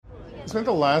spent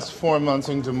the last 4 months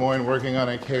in Des Moines working on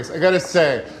a case. I gotta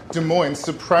say, Des Moines,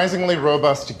 surprisingly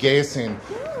robust gay scene.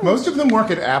 Most of them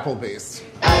work at Applebee's.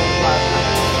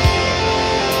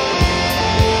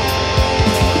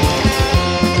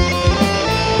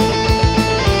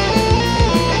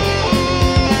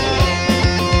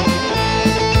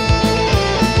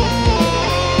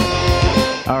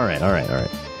 All right.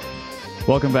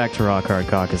 Welcome back to Rock Hard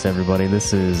Caucus, everybody.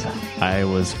 This is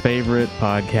Iowa's favorite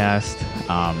podcast,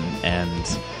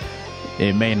 and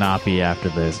it may not be after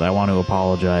this. I want to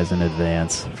apologize in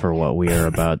advance for what we are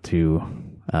about to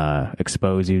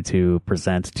expose you to,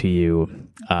 present to you.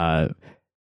 We're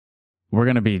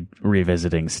going to be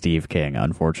revisiting Steve King,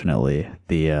 unfortunately,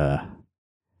 the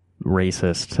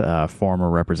racist former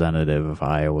representative of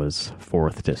Iowa's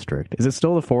 4th district. Is it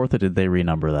still the 4th, or did they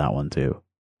renumber that one too?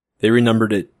 They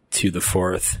renumbered it to the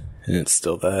 4th, and it's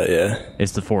still that, yeah.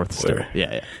 It's the 4th still.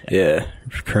 Yeah.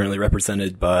 Currently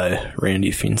represented by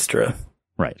Randy Feenstra.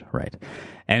 Right.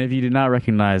 And if you did not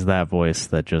recognize that voice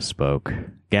that just spoke,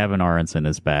 Gavin Aronson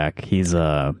is back. He's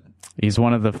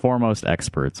one of the foremost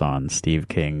experts on Steve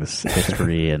King's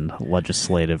history and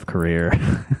legislative career.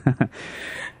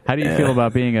 How do you feel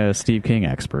about being a Steve King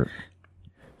expert?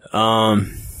 I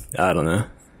don't know.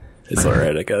 It's all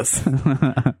right, I guess.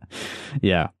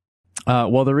 Yeah.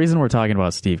 Well, the reason we're talking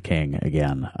about Steve King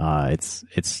again,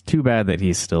 it's too bad that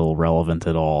he's still relevant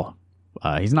at all.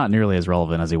 He's not nearly as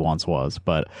relevant as he once was,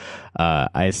 but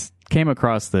I came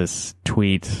across this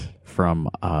tweet from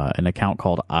an account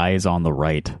called Eyes on the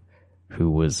Right,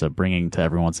 who was bringing to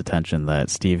everyone's attention that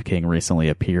Steve King recently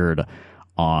appeared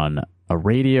on a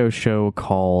radio show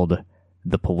called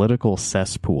The Political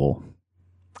Cesspool.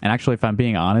 And actually, if I'm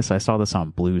being honest, I saw this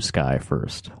on Blue Sky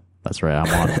first. That's right,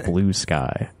 I'm on Blue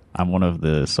Sky. I'm one of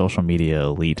the social media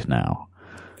elite now.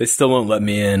 They still won't let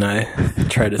me in. I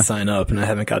tried to sign up, and I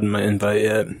haven't gotten my invite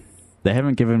yet. They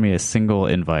haven't given me a single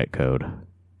invite code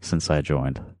since I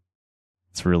joined.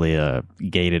 It's really a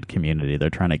gated community. They're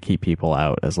trying to keep people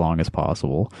out as long as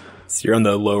possible. So you're on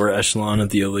the lower echelon of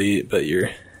the elite, but you're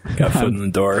got foot in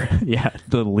the door. Yeah,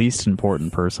 the least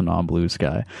important person on Blue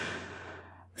Sky.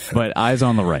 But Eyes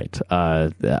on the Right.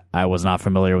 I was not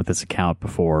familiar with this account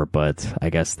before, but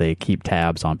I guess they keep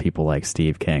tabs on people like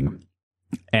Steve King.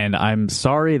 And I'm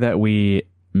sorry that we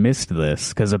missed this,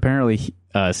 because apparently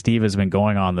Steve has been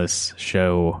going on this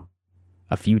show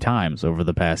a few times over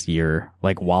the past year,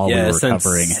 like while we were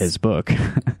covering his book.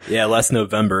 Yeah, last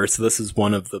November. So this is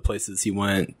one of the places he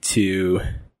went to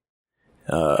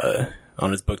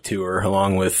on his book tour,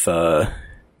 along with what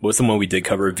was the one we did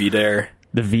cover, VDare?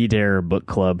 The VDare book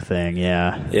club thing,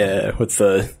 yeah. Yeah, with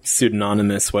the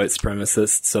pseudonymous white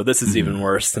supremacist. So this is even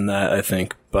worse than that, I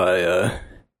think, by,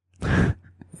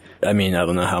 I mean, I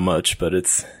don't know how much, but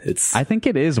it's. I think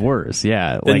it is worse,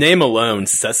 yeah. The name alone,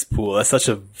 cesspool, that's such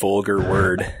a vulgar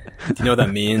word. Do you know what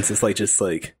that means? It's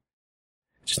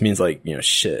just means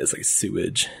shit. It's like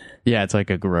sewage. Yeah, it's like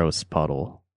a gross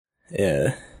puddle.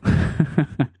 Yeah.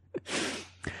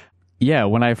 Yeah,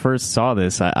 when I first saw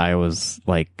this, I was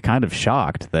kind of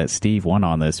shocked that Steve went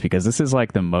on this, because this is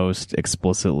the most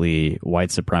explicitly white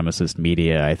supremacist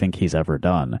media I think he's ever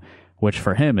done, which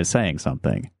for him is saying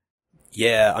something.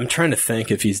 Yeah, I'm trying to think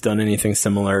if he's done anything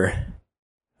similar.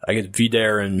 I get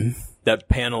VDare and that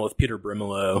panel with Peter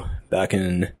Brimelow back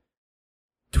in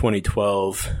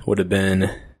 2012 would have been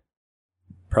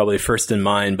probably first in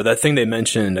mind. But that thing they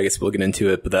mentioned, I guess we'll get into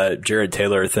it, but that Jared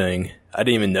Taylor thing, I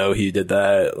didn't even know he did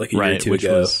that a year or two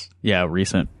ago. Yeah,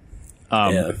 recent.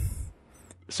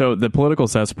 So the Political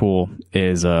Cesspool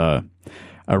is a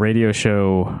radio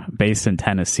show based in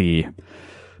Tennessee.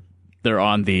 They're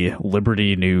on the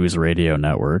Liberty News radio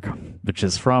network, which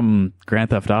is from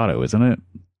Grand Theft Auto, isn't it?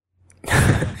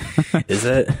 Is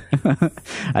it?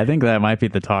 I think that might be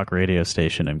the talk radio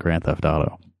station in Grand Theft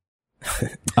Auto.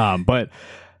 But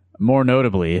more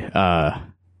notably,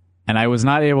 and I was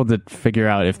not able to figure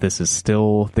out if this is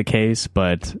still the case,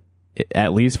 but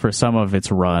at least for some of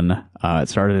its run, it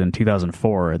started in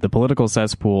 2004, the Political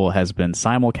Cesspool has been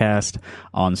simulcast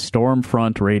on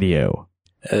Stormfront Radio.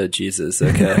 Oh, Jesus,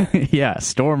 okay. Yeah,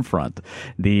 Stormfront,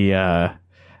 the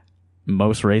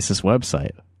most racist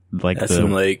website. That's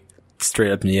some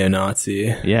straight up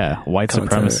neo-Nazi. Yeah, white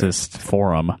supremacist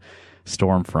forum,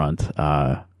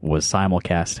 Stormfront, was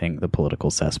simulcasting the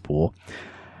Political Cesspool.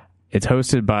 It's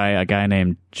hosted by a guy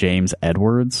named James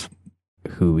Edwards,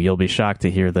 who, you'll be shocked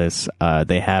to hear this,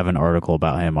 they have an article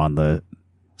about him on the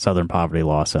Southern Poverty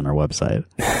Law Center website.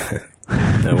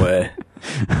 No way.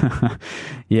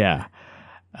 Yeah.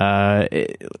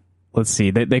 Let's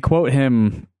see. They quote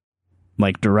him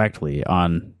like directly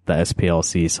on the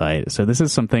SPLC site. So this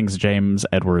is some things James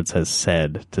Edwards has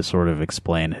said to sort of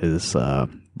explain his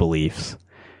beliefs.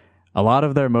 A lot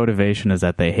of their motivation is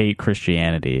that they hate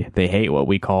Christianity. They hate what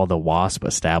we call the WASP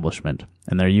establishment,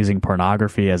 and they're using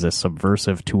pornography as a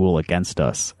subversive tool against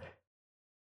us.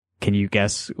 Can you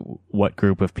guess what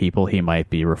group of people he might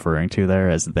be referring to there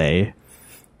as they?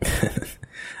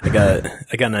 I got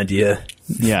an idea.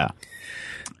 Yeah.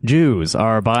 Jews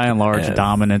are by and large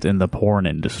dominant in the porn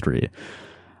industry.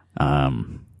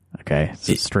 Okay, it's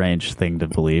a strange thing to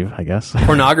believe, I guess.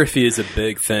 Pornography is a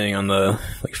big thing on the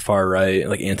like far right,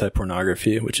 like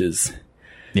anti-pornography, which is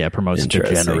promotes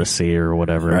degeneracy or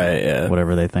whatever, right? Yeah,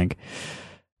 whatever they think.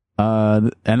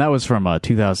 And that was from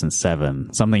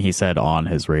 2007. Something he said on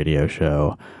his radio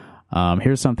show.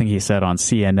 Here's something he said on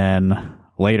CNN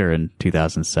later in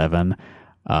 2007.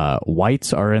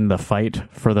 Whites are in the fight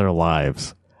for their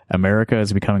lives. America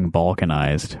is becoming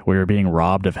balkanized. We are being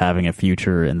robbed of having a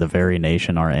future in the very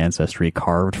nation our ancestry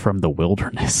carved from the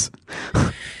wilderness.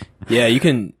 Yeah, you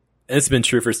can. It's been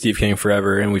true for Steve King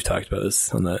forever, and we've talked about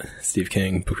this on the Steve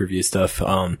King book review stuff.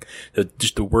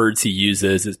 Just the words he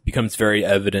uses, it becomes very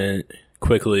evident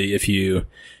quickly if you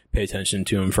pay attention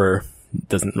to him for.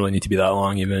 Doesn't really need to be that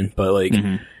long, even, but like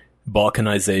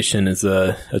balkanization is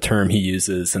a term he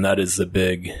uses, and that is a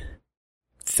big.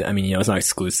 I mean, it's not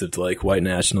exclusive to like white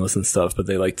nationalists and stuff, but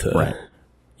they like to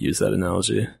use that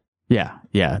analogy. Yeah.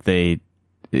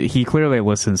 He clearly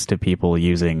listens to people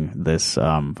using this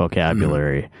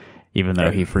vocabulary, even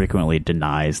though he frequently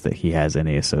denies that he has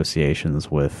any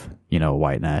associations with,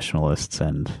 white nationalists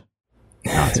and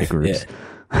Nazi groups.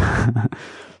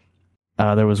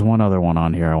 There was one other one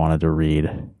on here I wanted to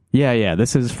read. Yeah.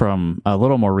 This is from a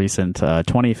little more recent,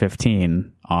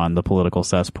 2015 on the Political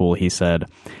Cesspool. He said,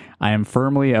 I am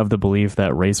firmly of the belief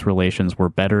that race relations were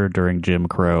better during Jim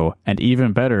Crow and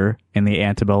even better in the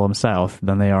antebellum South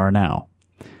than they are now.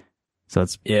 So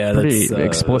it's pretty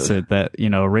explicit that,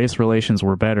 race relations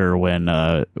were better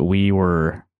when we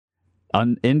were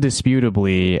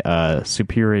indisputably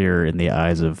superior in the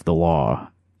eyes of the law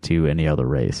to any other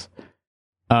race.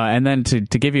 And then to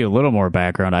give you a little more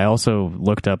background, I also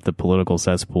looked up the Political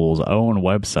Cesspool's own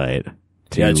website.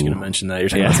 I was going to mention that. You're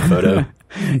talking about the photo.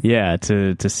 Yeah,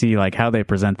 to see like how they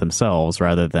present themselves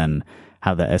rather than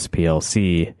how the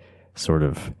SPLC sort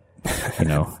of,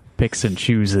 picks and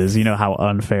chooses, how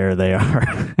unfair they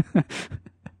are.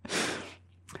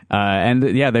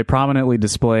 They prominently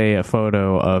display a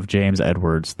photo of James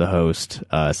Edwards, the host,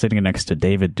 sitting next to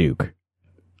David Duke.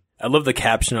 I love the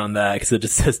caption on that because it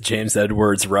just says James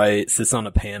Edwards sits on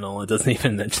a panel. It doesn't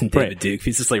even mention David Duke.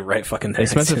 He's just like right fucking there. They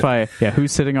specify,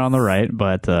 who's sitting on the right,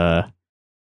 but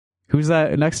who's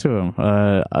that next to him?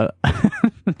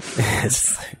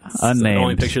 It's unnamed. The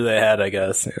only picture they had, I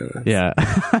guess. Yeah.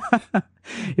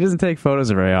 He doesn't take photos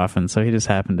very often, so he just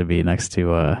happened to be next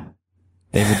to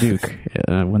David Duke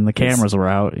when the cameras were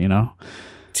out,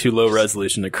 Too low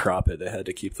resolution to crop it. They had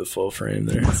to keep the full frame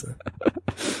there. So.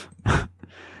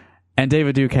 And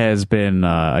David Duke has been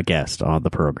a guest on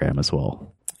the program as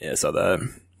well. Yeah, I saw that.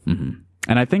 Mm-hmm.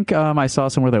 And I think I saw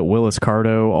somewhere that Willis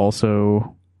Carto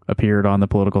also appeared on the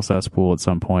Political Cesspool at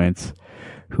some point,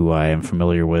 who I am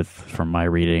familiar with from my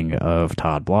reading of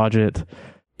Todd Blodgett.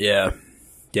 Yeah,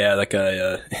 that guy,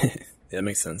 that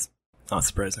makes sense. Not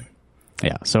surprising.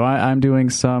 Yeah, so I'm doing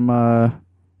some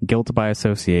guilt by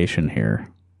association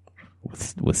here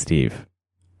with Steve.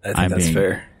 I think that's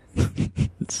fair.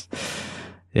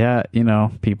 Yeah,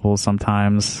 people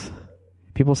sometimes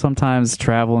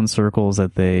travel in circles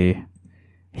that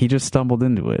he just stumbled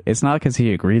into it. It's not because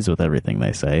he agrees with everything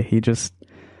they say.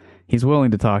 He's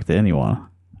willing to talk to anyone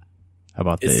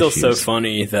about the issues. It's still so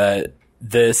funny that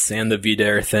this and the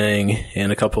VDare thing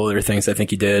and a couple other things I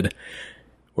think he did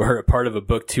were a part of a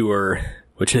book tour,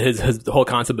 which the whole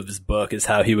concept of his book is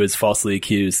how he was falsely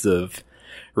accused of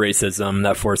racism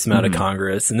that forced him out of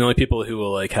Congress, and the only people who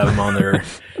will like have him on their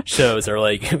shows are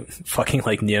like fucking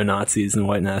like neo-Nazis and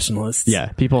white nationalists.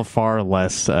 Yeah, people far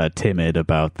less timid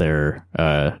about their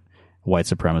white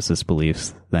supremacist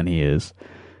beliefs than he is.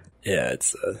 Yeah,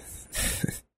 it's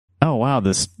oh wow,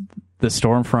 the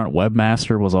Stormfront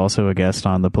webmaster was also a guest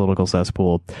on the Political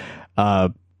Cesspool.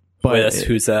 But wait,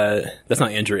 who's that? That's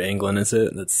not Andrew Anglin, is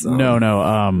it? That's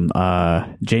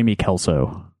no. Jamie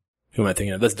Kelso. Who am I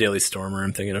thinking of? That's Daily Stormer.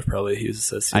 I'm thinking of probably he was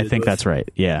associated. I think that's right.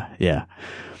 Yeah.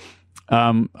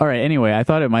 All right. Anyway, I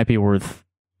thought it might be worth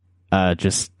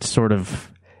just sort of,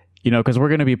 because we're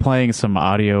going to be playing some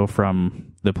audio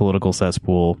from the Political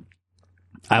Cesspool.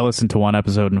 I listened to one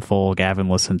episode in full. Gavin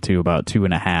listened to about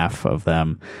 2.5 of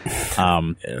them.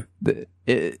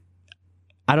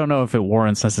 I don't know if it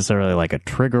warrants necessarily like a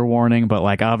trigger warning, but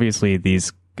like obviously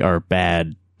these are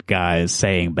bad guys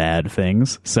saying bad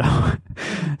things.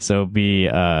 So be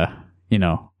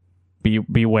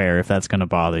beware if that's going to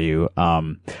bother you.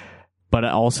 But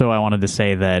also I wanted to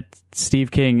say that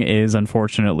Steve King is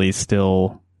unfortunately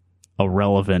still a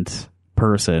relevant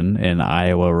person in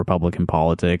Iowa Republican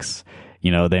politics.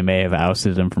 They may have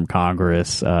ousted him from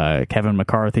Congress. Kevin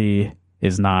McCarthy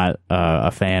is not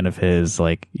a fan of his,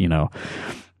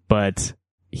 but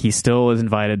he still is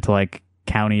invited to like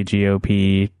county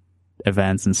GOP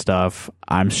events and stuff.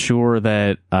 I'm sure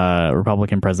that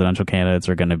Republican presidential candidates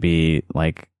are going to be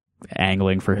like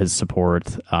angling for his support.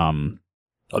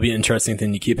 That'll be an interesting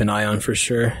thing to keep an eye on for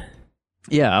sure.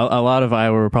 Yeah, a lot of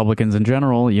Iowa Republicans in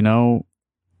general,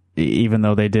 even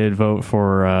though they did vote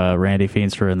for Randy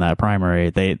Feenstra in that primary,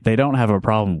 they don't have a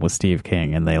problem with Steve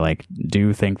King, and they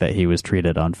do think that he was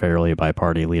treated unfairly by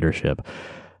party leadership.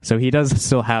 So he does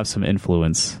still have some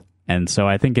influence, and so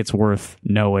I think it's worth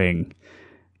knowing,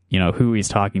 who he's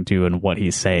talking to and what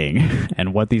he's saying,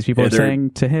 and what these people are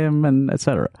saying to him, and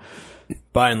etc.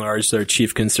 By and large, their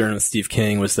chief concern with Steve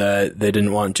King was that they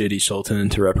didn't want J.D. Scholten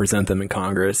to represent them in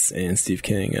Congress, and Steve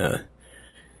King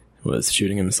was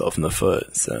shooting himself in the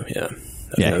foot. So, yeah.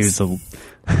 Yeah, he was a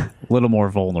little more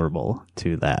vulnerable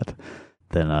to that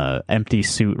than empty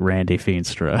suit Randy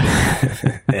Feenstra.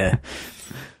 Yeah.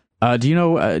 Do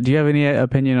you have any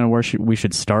opinion on where we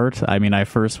should start? I mean, I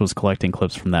first was collecting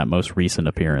clips from that most recent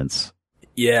appearance.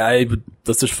 Yeah,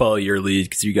 let's just follow your lead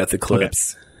because you got the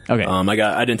clips. Okay.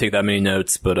 I didn't take that many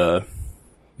notes, but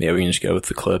yeah, we can just go with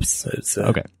the clips.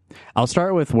 Okay. I'll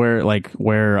start with where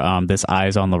this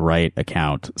Eyes on the Right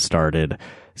account started.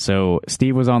 So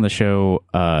Steve was on the show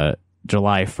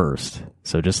July 1st,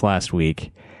 so just last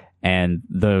week, and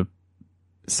the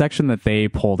section that they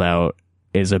pulled out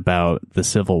is about the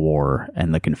Civil War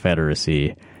and the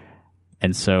Confederacy.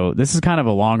 And so this is kind of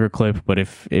a longer clip, but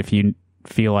if you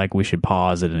feel like we should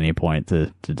pause at any point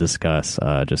to discuss,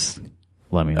 just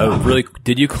let me know. Oh, really?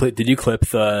 Did you clip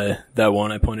that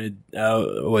one I pointed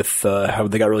out with how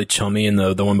they got really chummy, and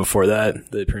the one before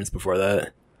that, the appearance before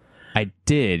that? I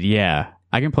did, yeah.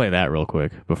 I can play that real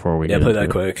quick before we play that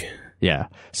quick. Yeah.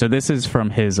 So this is from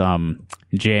his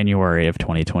January of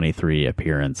 2023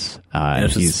 appearance. And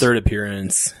it's his third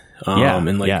appearance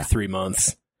in 3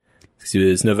 months. So it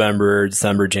was November,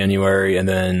 December, January, and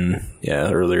then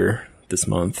earlier this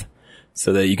month.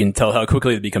 So that you can tell how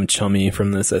quickly they become chummy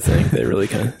from this. I think they really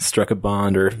kind of struck a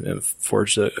bond or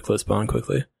forged a close bond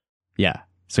quickly. Yeah.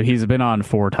 So he's been on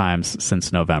 4 times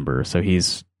since November. So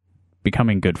he's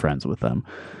becoming good friends with them.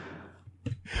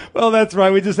 Well, that's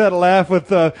right. We just had a laugh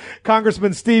with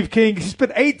Congressman Steve King. He's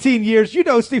been 18 years.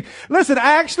 Steve. Listen,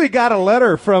 I actually got a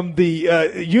letter from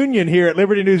the union here at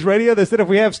Liberty News Radio. They said if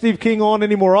we have Steve King on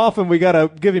any more often, we got to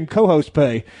give him co-host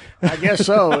pay. I guess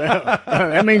so.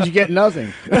 That means you get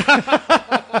nothing.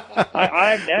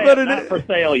 I'm not for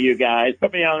sale, you guys.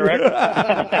 Put me on the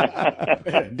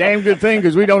record. Damn good thing,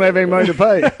 because we don't have any money to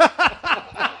pay.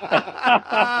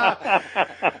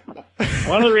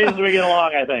 One of the reasons we get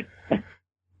along, I think.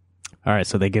 All right,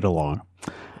 so they get along.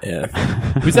 Yeah.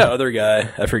 Who's that other guy?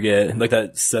 I forget. Like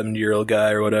that 70-year-old guy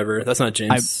or whatever. That's not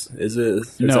James, is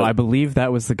it? No, I believe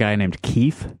that was the guy named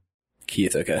Keith.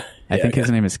 Keith, okay. I think his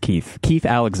name is Keith. Keith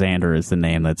Alexander is the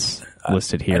name that's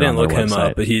listed here. I didn't on look him website.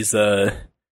 up, but he's the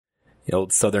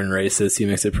old Southern racist. He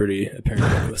makes it pretty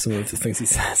apparent with some of the things he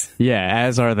says. Yeah,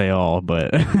 as are they all,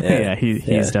 but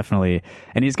he's definitely,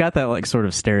 and he's got that sort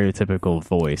of stereotypical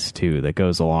voice too that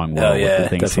goes along well with the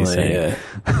things he's saying.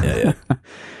 Yeah.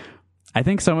 I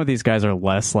think some of these guys are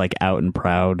less out and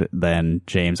proud than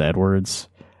James Edwards.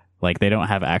 They don't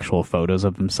have actual photos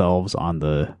of themselves on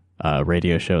the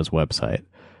radio show's website,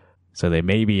 so they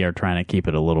maybe are trying to keep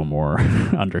it a little more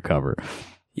undercover.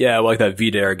 Yeah, like that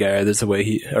VDARE guy. There's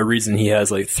a reason he has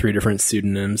 3 different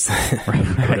pseudonyms.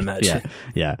 I would imagine.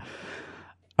 Yeah.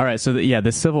 All right. So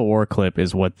the Civil War clip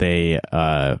is what they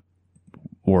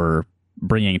were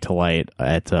bringing to light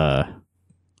at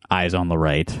Eyes on the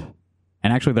Right,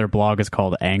 and actually their blog is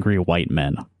called Angry White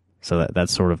Men. So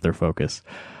that's sort of their focus.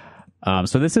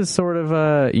 So this is sort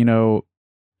of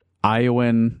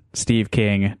Iowan Steve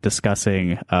King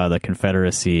discussing the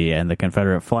Confederacy and the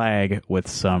Confederate flag with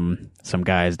some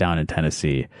guys down in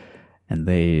Tennessee, and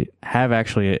they have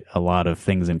actually a lot of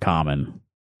things in common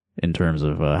in terms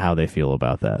of how they feel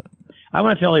about that. I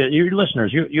want to tell you, your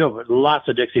listeners, you have lots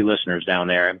of Dixie listeners down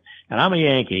there, and I'm a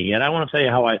Yankee, and I want to tell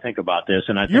you how I think about this.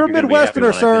 And I think you're a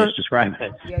Midwesterner, sir. Describe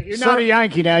it. Yeah, you're not a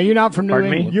Yankee now. You're not from New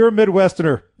England. You're a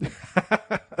Midwesterner.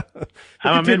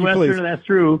 I'm a Midwesterner. That's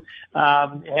true.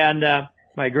 And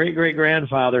my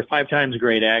great-great-grandfather, 5 times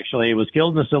great actually, was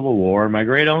killed in the Civil War. My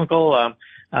great-uncle,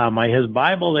 his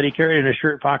Bible that he carried in his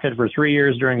shirt pocket for 3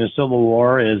 years during the Civil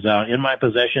War is in my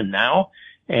possession now.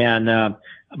 And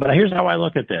but here's how I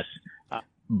look at this.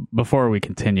 Before we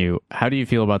continue, how do you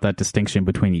feel about that distinction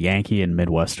between Yankee and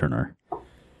Midwesterner?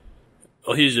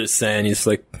 Well, he's just saying he's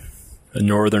like a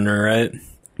Northerner, right?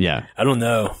 Yeah. I don't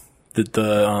know that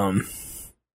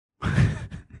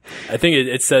I think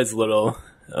it says little.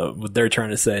 What they're trying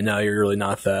to say, no, you're really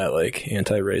not that like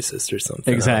anti-racist or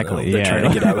something. Exactly. They're yeah.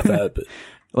 trying to get out with that, but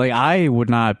like I would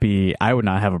not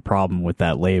have a problem with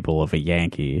that label of a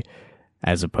Yankee,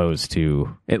 as opposed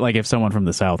to it. Like if someone from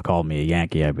the South called me a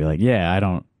Yankee, I'd be like, yeah, I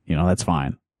don't, that's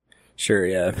fine. Sure,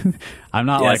 yeah. I'm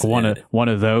not like one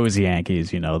of those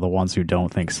Yankees, the ones who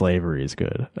don't think slavery is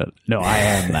good. No, I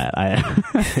am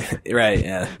that. Right,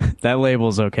 yeah. That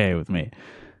label's okay with me.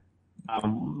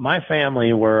 My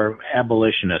family were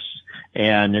abolitionists,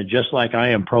 and just like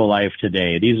I am pro-life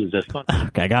today, these are just fun.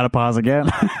 Okay, I gotta pause again.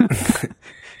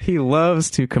 He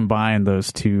loves to combine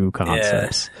those two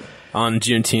concepts. Yeah. On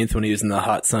Juneteenth, when he was in the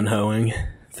hot sun hoeing,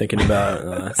 thinking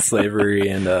about slavery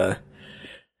and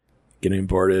getting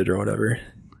boarded or whatever.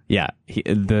 Yeah,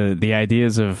 the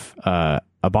ideas of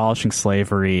abolishing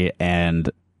slavery and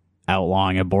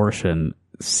outlawing abortion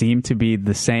seem to be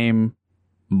the same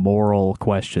moral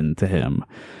question to him.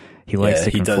 He likes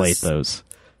to conflate those.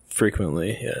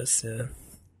 Frequently, yes. Yeah.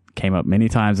 Came up many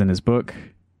times in his book,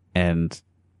 and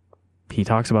he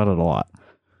talks about it a lot.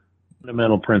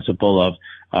 Fundamental principle of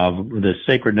the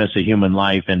sacredness of human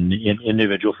life and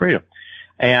individual freedom.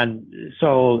 And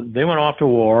so they went off to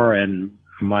war, and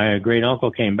my great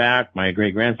uncle came back. My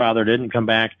great grandfather didn't come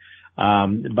back.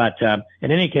 But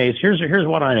in any case, here's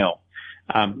what I know.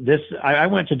 I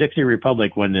went to Dixie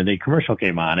Republic when the commercial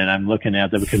came on, and I'm looking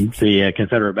at the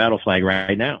Confederate battle flag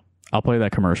right now. I'll play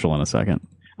that commercial in a second.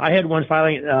 I had one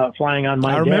flying on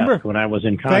my desk when I was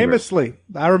in Congress. Famously,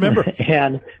 I remember.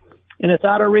 and it's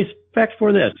out of respect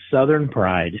for this Southern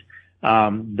pride.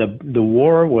 The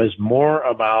war was more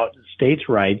about states'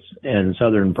 rights and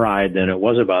Southern pride than it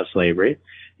was about slavery.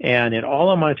 And in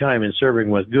all of my time in serving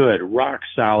with good,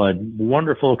 rock-solid,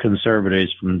 wonderful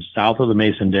conservatives from south of the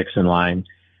Mason-Dixon line,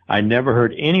 I never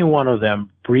heard any one of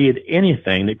them breathe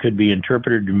anything that could be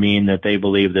interpreted to mean that they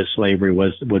believe that slavery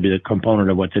would be the component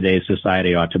of what today's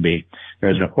society ought to be.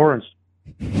 There's an abhorrence.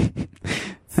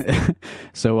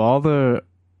 So all the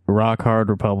rock-hard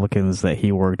Republicans that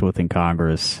he worked with in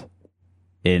Congress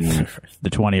in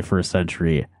the 21st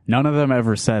century, none of them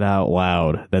ever said out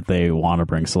loud that they want to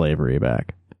bring slavery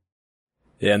back.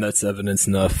 Yeah, and that's evidence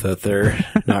enough that they're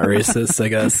not racist, I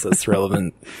guess. That's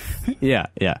relevant. Yeah.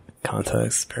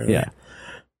 Context, apparently.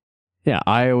 Yeah,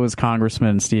 Iowa's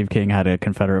Congressman Steve King had a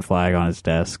Confederate flag on his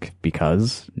desk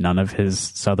because none of his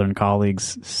Southern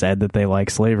colleagues said that they like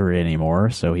slavery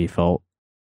anymore, so he felt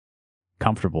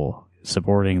comfortable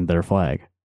supporting their flag.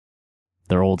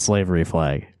 Their old slavery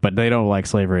flag. But they don't like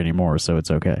slavery anymore, so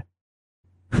it's okay.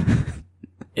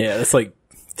 Yeah, that's like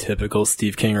typical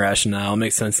Steve King rationale. It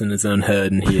makes sense in his own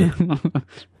head, and he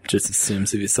just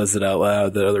assumes if he says it out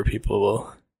loud that other people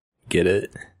will get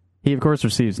it. He, of course,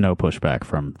 receives no pushback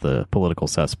from the political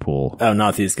cesspool. Oh,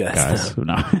 not these guys.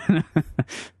 No.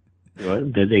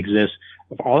 That exists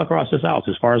all across the South,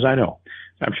 as far as I know.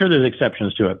 I'm sure there's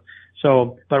exceptions to it.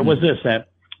 So, but it was this, that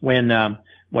when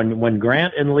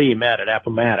Grant and Lee met at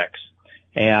Appomattox,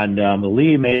 and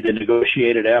Lee made a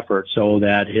negotiated effort so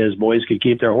that his boys could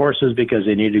keep their horses because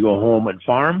they needed to go home and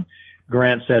farm.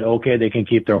 Grant said, okay, they can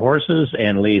keep their horses.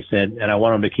 And Lee said, and I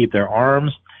want them to keep their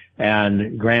arms.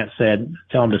 And Grant said,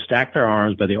 tell them to stack their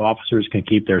arms, but the officers can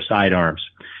keep their sidearms.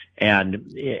 And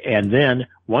then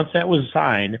once that was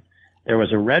signed, there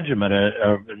was a regiment,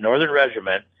 a Northern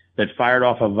regiment, that fired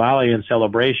off a volley in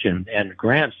celebration. And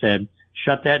Grant said,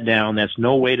 shut that down. That's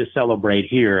no way to celebrate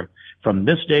here. From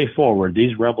this day forward,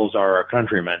 these rebels are our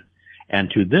countrymen. And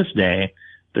to this day,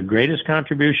 the greatest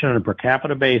contribution on a per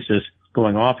capita basis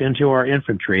going off into our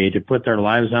infantry to put their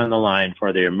lives on the line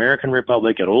for the American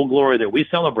Republic at Old Glory that we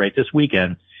celebrate this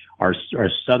weekend are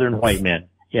Southern white men.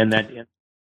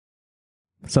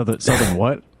 Southern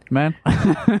what, man?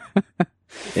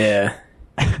 Yeah.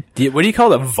 What do you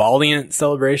call it? A valiant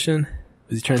celebration?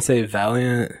 Was he trying to say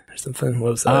valiant or something?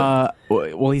 What was that?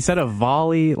 Well, he said a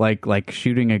volley, like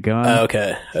shooting a gun. Oh,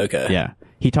 okay. Yeah.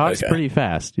 He talks pretty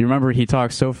fast. You remember he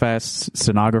talks so fast,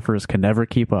 stenographers can never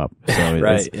keep up. So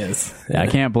right, yes. Yeah. I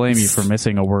can't blame you for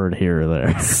missing a word here or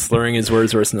there. Slurring his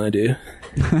words worse than I do.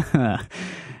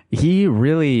 He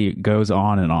really goes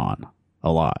on and on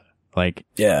a lot. Like,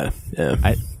 yeah.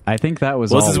 I think that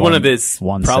was this is one of his,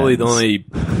 probably the only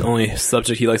The only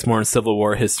subject he likes more in Civil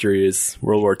War history is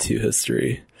World War II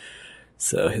history.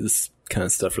 So this kind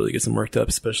of stuff really gets him worked up,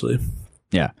 especially.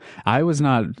 Yeah. I was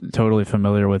not totally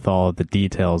familiar with all of the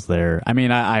details there. I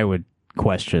mean, I would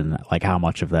question like how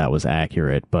much of that was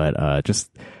accurate, but just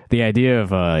the idea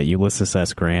of Ulysses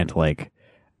S. Grant like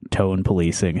tone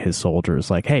policing his soldiers,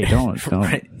 like, hey, don't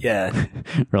right, yeah,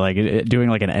 or like doing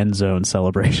like an end zone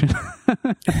celebration.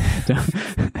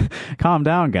 Calm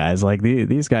down, guys. Like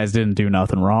these guys didn't do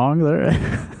nothing wrong.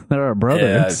 They're our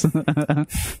brothers.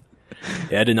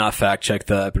 Yeah, I did not fact check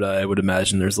that, but I would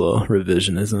imagine there's a little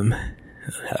revisionism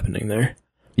happening there.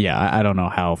 Yeah, I don't know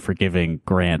how forgiving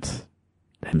Grant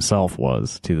himself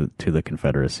was to the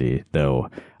Confederacy, though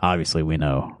obviously we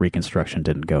know Reconstruction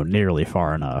didn't go nearly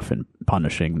far enough in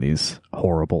punishing these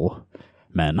horrible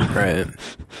men. Right.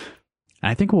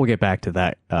 I think we'll get back to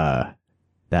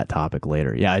that topic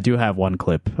later. Yeah, I do have one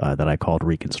clip that I called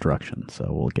Reconstruction, so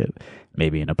we'll get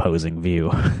maybe an opposing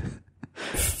view.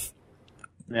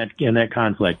 in that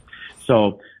conflict.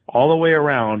 So all the way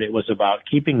around, it was about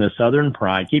keeping the Southern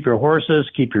pride. Keep your horses,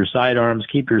 keep your sidearms,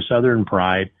 keep your Southern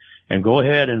pride, and go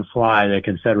ahead and fly the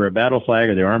Confederate battle flag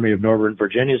or the Army of Northern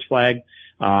Virginia's flag.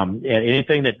 And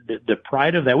anything that the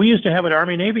pride of that. We used to have an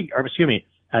Army Navy, or excuse me,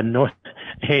 a North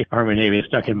Army Navy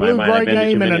stuck in my Blue mind. Gray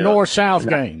game and a North-South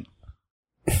game.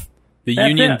 The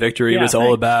Union victory was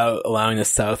all about allowing the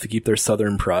South to keep their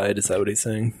Southern pride. Is that what he's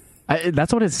saying?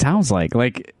 That's what it sounds like.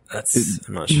 Like I'm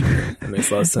not sure. That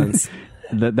makes a lot of sense.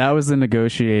 That was the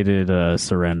negotiated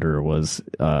surrender. Was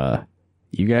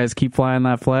you guys keep flying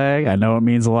that flag? I know it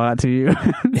means a lot to you.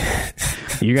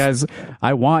 You guys,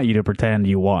 I want you to pretend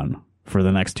you won for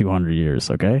the next 200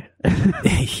 years. Okay?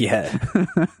 Yeah.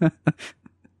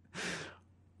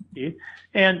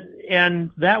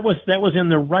 And that was in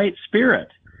the right spirit.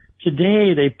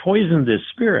 Today, they poisoned this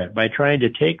spirit by trying to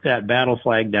take that battle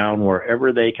flag down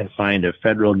wherever they can find a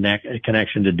federal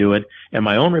connection to do it. And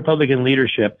my own Republican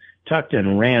leadership tucked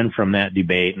and ran from that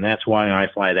debate, and that's why I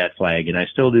fly that flag, and I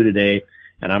still do today,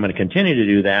 and I'm going to continue to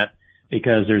do that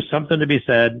because there's something to be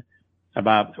said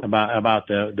about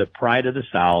the pride of the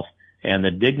South and the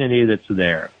dignity that's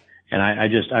there. And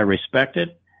I respect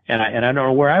it, and I don't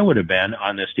know where I would have been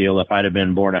on this deal if I'd have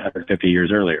been born 150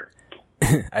 years earlier.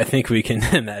 I think we can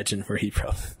imagine where he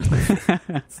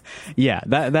probably. Yeah,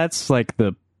 that's like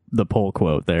the pull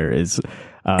quote. There is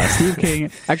Steve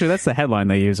King. Actually, that's the headline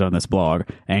they use on this blog.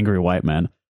 Angry white men.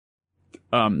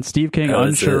 Steve King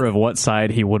unsure of what side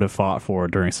he would have fought for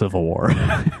during Civil War.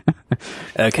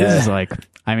 Okay, this is like,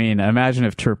 I mean, imagine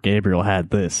if Chirp Gabriel had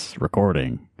this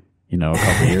recording, a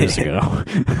couple years ago.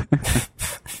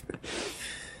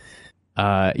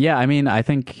 Yeah, I mean, I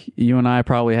think you and I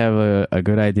probably have a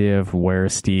good idea of where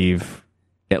Steve,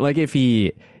 like if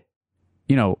he,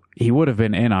 he would have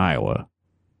been in Iowa,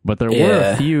 but there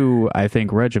were a few, I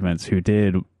think, regiments who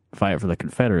did fight for the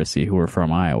Confederacy who were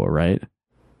from Iowa, right?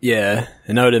 Yeah,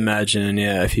 and I would imagine,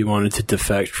 if he wanted to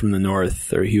defect from the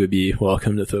North, or he would be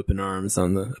welcomed with open arms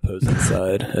on the opposing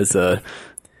side as a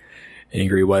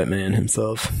angry white man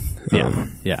himself. Yeah.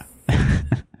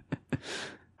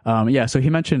 Yeah, so he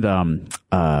mentioned an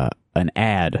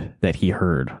ad that he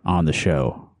heard on the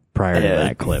show prior to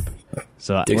that clip.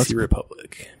 So Dixie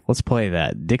Republic. Let's play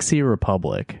that. Dixie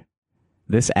Republic.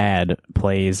 This ad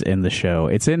plays in the show.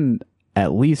 It's in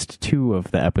at least 2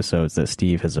 of the episodes that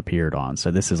Steve has appeared on.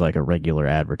 So this is like a regular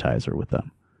advertiser with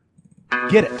them.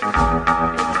 Get it.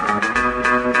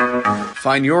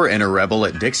 Find your inner rebel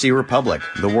at Dixie Republic,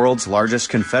 the world's largest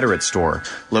Confederate store,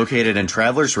 located in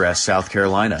Travelers Rest, South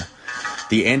Carolina.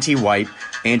 The anti-white,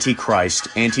 anti-Christ,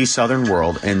 anti-Southern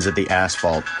world ends at the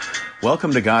asphalt.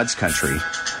 Welcome to God's country.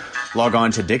 Log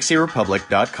on to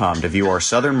DixieRepublic.com to view our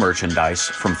Southern merchandise,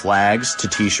 from flags to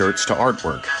t-shirts to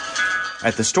artwork.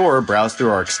 At the store, browse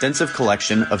through our extensive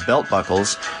collection of belt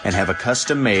buckles and have a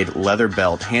custom-made leather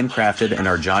belt handcrafted in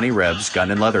our Johnny Reb's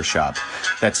Gun and Leather Shop.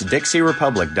 That's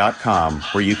DixieRepublic.com,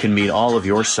 where you can meet all of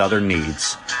your Southern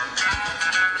needs.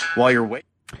 While you're waiting...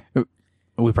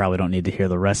 We probably don't need to hear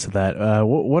the rest of that.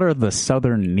 What are the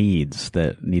Southern needs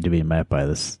that need to be met by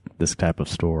this type of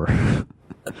store?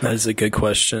 That is a good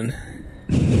question.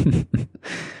 I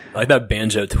like that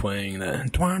banjo twang.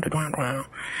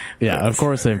 Yeah, of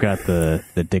course they've got the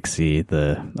Dixie.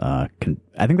 I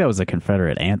think that was a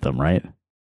Confederate anthem, right?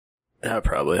 Yeah,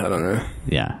 probably. I don't know.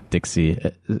 Yeah, Dixie.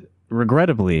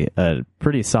 Regrettably, a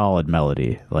pretty solid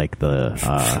melody, like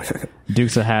the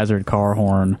Dukes of Hazzard car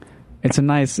horn. It's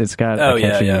got a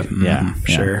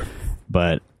catchy, sure.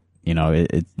 But,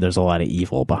 there's a lot of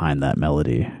evil behind that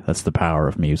melody. That's the power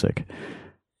of music.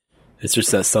 It's just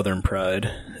that Southern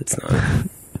pride. It's not.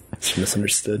 It's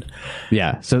misunderstood.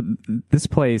 Yeah. So this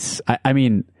place, I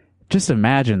mean, just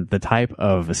imagine the type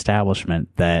of establishment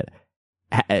that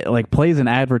like plays an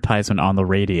advertisement on the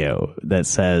radio that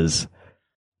says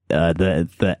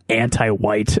the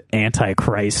anti-white,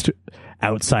 anti-Christ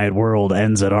outside world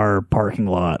ends at our parking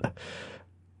lot.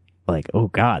 Like, oh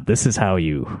God, this is how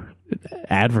you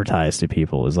advertise to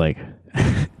people, is like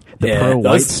the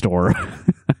pro-white store.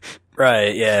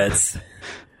 Right. Yeah. It's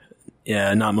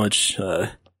not much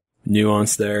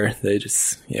nuance there. They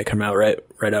just come out right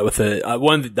out with it.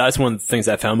 That's one of the things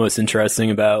I found most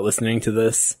interesting about listening to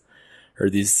this or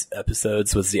these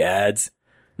episodes was the ads.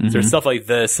 Mm-hmm. There's stuff like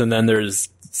this, and then there's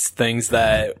things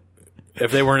that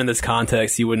if they weren't in this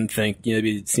context, you wouldn't think,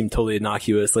 it'd seem totally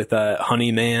innocuous, like that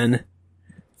Honey Man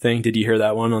thing. Did you hear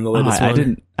that one on the latest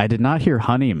one? I did not hear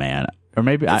Honey Man, or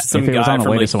maybe if it was on the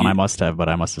latest one, I must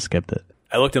have skipped it.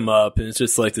 I looked him up, and it's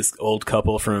just like this old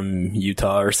couple from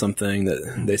Utah or something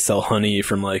that they sell honey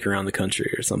from like around the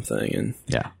country or something. And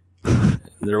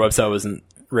their website wasn't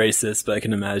racist, but I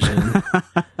can imagine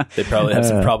they probably have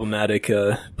some problematic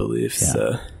beliefs.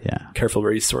 Careful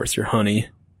where you source your honey.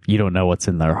 You don't know what's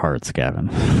in their hearts, Gavin.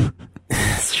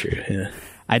 That's true. Yeah.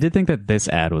 I did think that this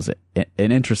ad was an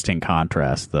interesting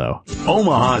contrast, though.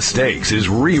 Omaha Steaks is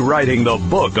rewriting the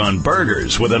book on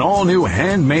burgers with an all-new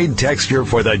handmade texture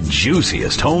for the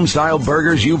juiciest home-style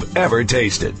burgers you've ever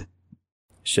tasted.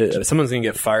 Shit, someone's gonna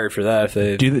get fired for that if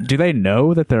they... Do they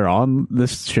know that they're on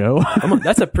this show?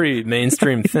 That's a pretty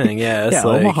mainstream thing, yeah. Yeah,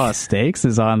 like, Omaha Steaks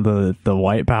is on the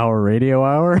White Power Radio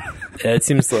Hour. Yeah, it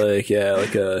seems like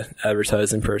a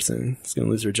advertising person is gonna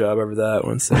lose their job over that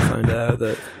once they find out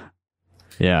that...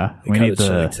 Yeah, we need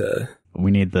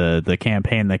the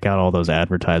campaign that got all those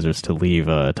advertisers to leave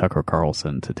Tucker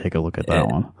Carlson to take a look at that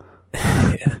one.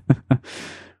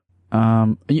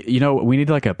 We need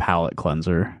like a palate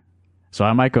cleanser. So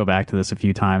I might go back to this a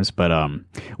few times, but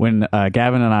when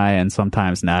Gavin and I, and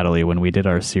sometimes Natalie, when we did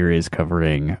our series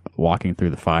covering Walking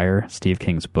Through the Fire, Steve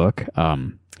King's book,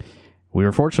 we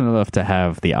were fortunate enough to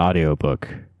have the audiobook,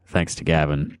 thanks to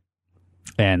Gavin.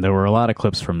 And there were a lot of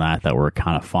clips from that were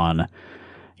kind of fun.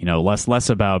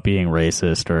 Less about being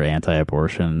racist or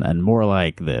anti-abortion and more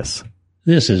like this.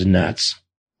 This is nuts.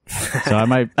 So I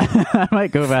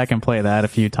might go back and play that a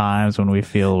few times when we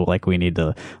feel like we need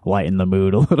to lighten the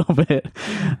mood a little bit.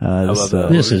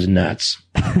 This is nuts.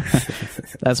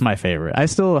 That's my favorite.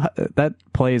 That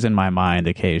plays in my mind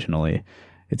occasionally.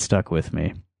 It stuck with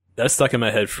me. That stuck in my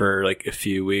head for like a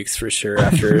few weeks for sure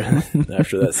after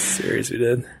that series we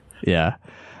did. Yeah.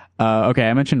 Okay,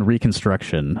 I mentioned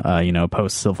Reconstruction,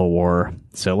 post-Civil War.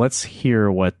 So let's hear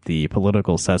what the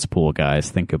political cesspool guys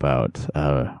think about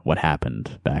what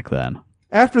happened back then.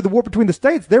 After the war between the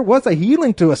states, there was a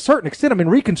healing to a certain extent. I mean,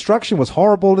 Reconstruction was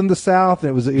horrible in the South.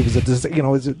 It was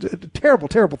a terrible,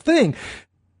 terrible thing.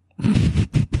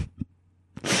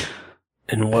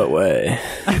 In what way?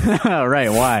 Right,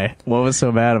 why? What was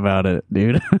so bad about it,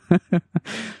 dude?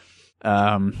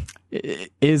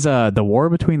 Is the war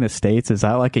between the states, is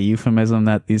that like a euphemism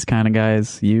that these kind of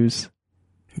guys use?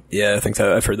 Yeah, I think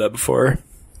so. I've heard that before.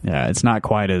 Yeah, it's not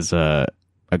quite as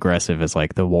aggressive as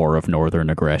like the War of Northern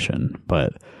Aggression,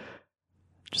 but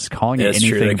just calling it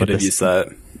anything but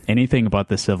anything but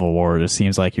the Civil War just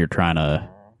seems like you're trying to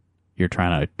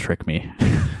trick me.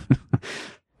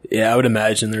 Yeah, I would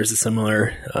imagine there's a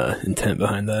similar intent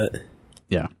behind that.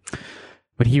 Yeah.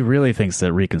 But he really thinks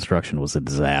that Reconstruction was a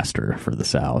disaster for the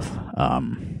South.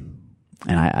 And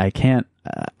I can't,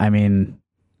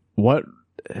 what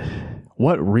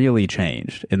really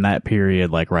changed in that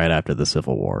period, like right after the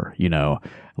Civil War,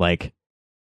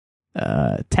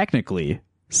 technically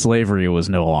slavery was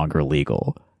no longer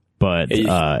legal, but,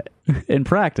 in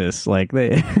practice, like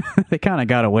they kind of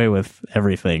got away with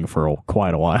everything for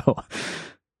quite a while.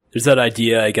 There's that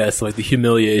idea, I guess, like the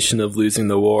humiliation of losing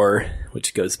the war,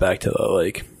 which goes back to the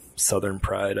like Southern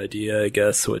pride idea, I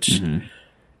guess, which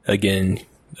again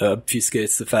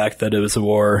obfuscates the fact that it was a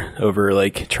war over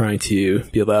like trying to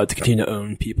be allowed to continue to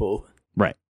own people.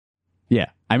 Right. Yeah.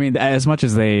 I mean, as much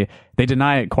as they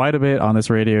deny it quite a bit on this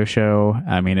radio show,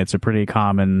 I mean, it's a pretty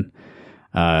common,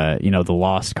 the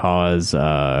Lost Cause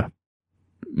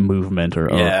movement or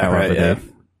however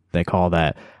they call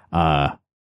that.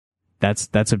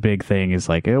 That's a big thing, is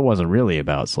like, it wasn't really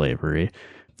about slavery.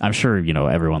 I'm sure,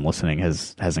 everyone listening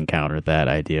has encountered that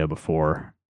idea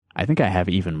before. I think I have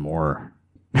even more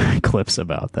clips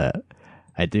about that.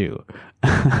 I do.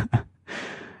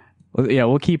 Yeah,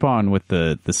 we'll keep on with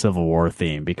the Civil War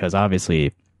theme, because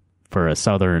obviously for a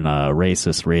Southern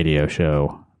racist radio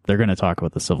show, they're going to talk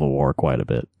about the Civil War quite a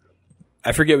bit.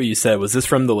 I forget what you said. Was this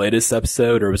from the latest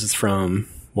episode, or was this from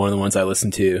one of the ones I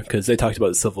listened to, because they talked about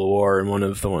the Civil War in one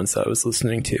of the ones I was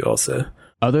listening to also.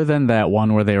 Other than that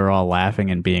one where they were all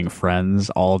laughing and being friends,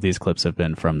 all of these clips have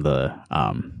been from the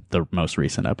most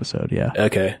recent episode, yeah.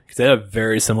 Okay, because they had a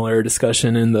very similar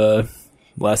discussion in the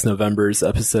last November's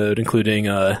episode, including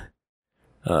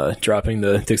dropping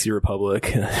the Dixie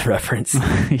Republic reference.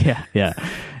 Yeah.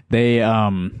 They,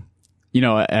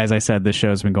 as I said, this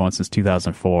show's been going since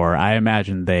 2004. I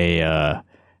imagine they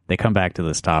come back to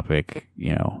this topic,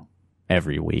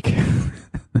 every week.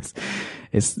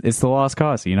 It's the lost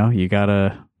cause, you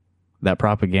gotta, that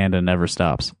propaganda never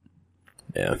stops.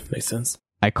 Yeah, makes sense.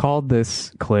 I called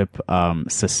this clip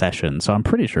Secession, so I'm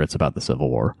pretty sure it's about the Civil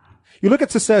War. You look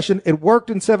at secession, it worked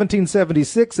in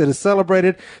 1776, it is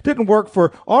celebrated, didn't work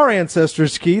for our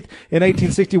ancestors, Keith, in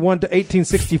 1861 to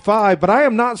 1865, but I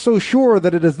am not so sure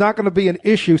that it is not going to be an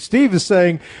issue. Steve is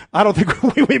saying, I don't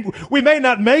think we may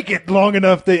not make it long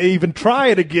enough to even try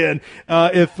it again,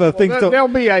 if things don't. There'll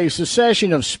be a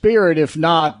secession of spirit, if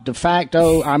not de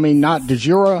facto, not de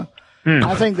jure.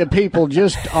 I think that people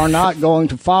just are not going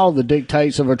to follow the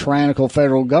dictates of a tyrannical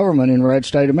federal government in red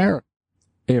state America.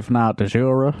 If not de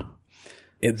jure.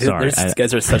 These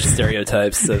guys are such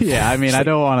stereotypes. Yeah, I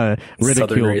don't want to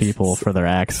ridicule people for their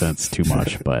accents too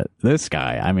much, but this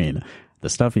guy, the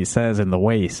stuff he says and the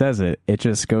way he says it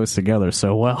just goes together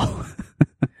so well.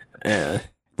 Yeah.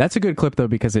 That's a good clip, though,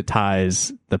 because it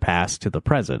ties the past to the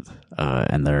present.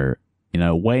 And they're,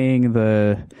 weighing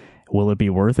will it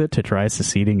be worth it to try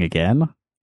seceding again?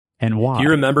 And why? Do you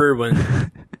remember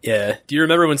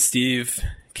when Steve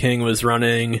King was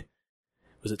running?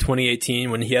 Was it 2018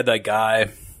 when he had that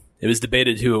guy? It was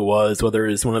debated who it was, whether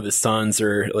it was one of his sons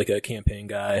or like a campaign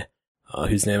guy,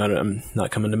 whose name I'm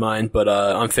not coming to mind. But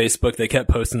on Facebook, they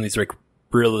kept posting these like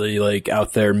really like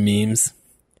out there memes.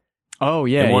 Oh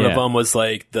yeah, and one of them was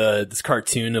like this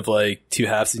cartoon of like two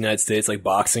halves of the United States like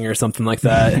boxing or something like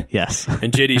that. Yes.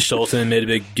 And J.D. Schulten made a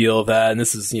big deal of that, and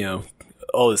this is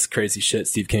all this crazy shit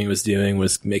Steve King was doing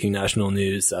was making national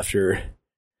news after,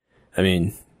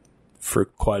 for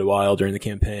quite a while during the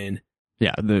campaign.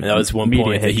 Yeah, and that was one media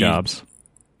point hit that jobs.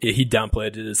 He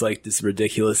downplayed it as like this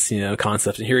ridiculous,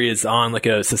 concept. And here he is on like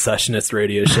a secessionist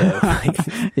radio show.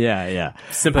 Yeah.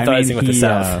 Sympathizing with the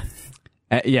South.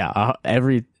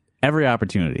 Every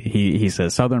opportunity. He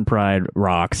says, Southern pride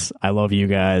rocks. I love you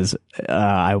guys.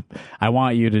 I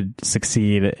want you to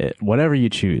succeed, whatever you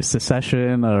choose,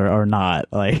 secession or not.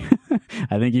 Like,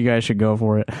 I think you guys should go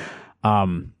for it.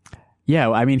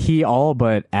 He all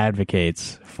but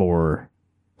advocates for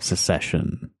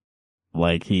secession.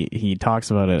 Like he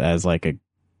talks about it as like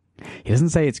he doesn't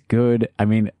say it's good.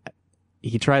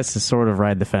 He tries to sort of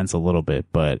ride the fence a little bit,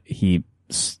 but he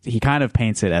kind of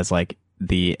paints it as like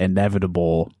the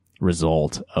inevitable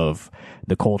result of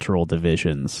the cultural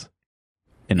divisions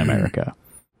in America.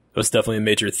 It was definitely a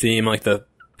major theme, like the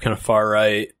kind of far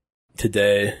right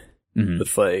today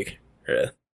with like,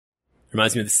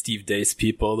 reminds me of the Steve Deace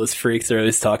people. Those freaks are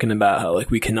always talking about how like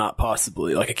we cannot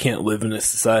possibly, like I can't live in a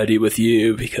society with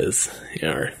you because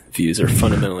our views are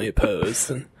fundamentally opposed.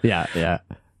 And yeah.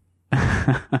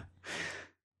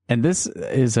 And this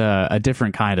is a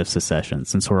different kind of secession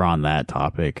since we're on that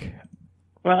topic.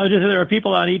 Well, there are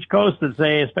people on each coast that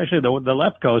say, especially the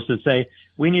left coast, that say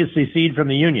we need to secede from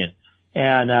the Union.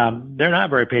 And they're not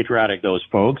very patriotic, those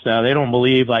folks. They don't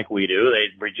believe like we do. They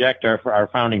reject our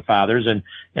founding fathers and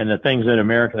the things that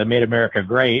made America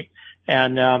great.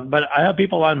 And but I have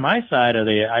people on my side of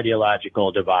the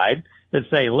ideological divide that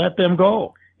say, let them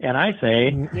go. And I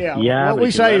say, what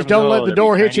we say is don't let the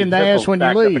door hit you in the ass when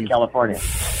you leave. California.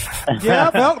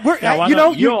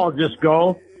 You all just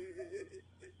go.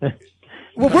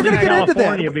 Well, we're going to get into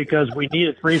that because we need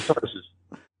its resources.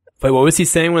 Wait, what was he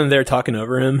saying when they're talking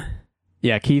over him?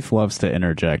 Yeah, Keith loves to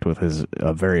interject with his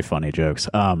very funny jokes.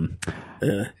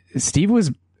 Steve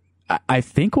was, I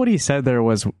think what he said there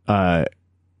was,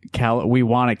 we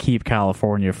want to keep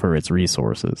California for its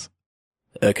resources.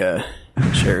 Okay,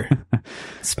 sure.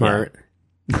 Smart.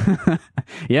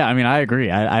 Yeah, I agree.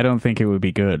 I don't think it would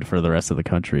be good for the rest of the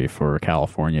country for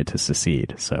California to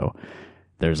secede. So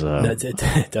there's it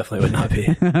definitely would not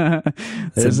be.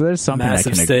 there's something I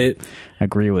can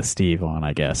agree with Steve on,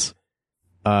 I guess.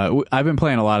 I've been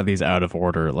playing a lot of these out of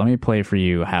order. Let me play for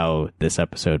you how this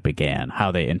episode began,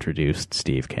 how they introduced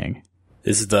Steve King.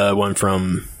 This is the one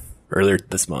from earlier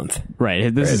this month.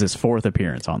 Right. This is his fourth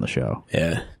appearance on the show.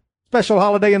 Yeah. Special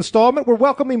holiday installment. We're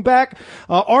welcoming back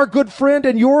our good friend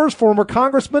and yours, former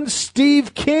Congressman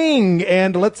Steve King.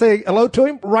 And let's say hello to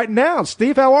him right now.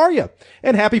 Steve, how are you?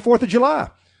 And happy 4th of July.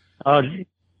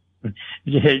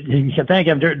 Thank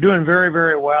you. I'm doing very,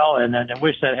 very well, and I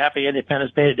wish that happy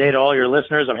Independence Day to all your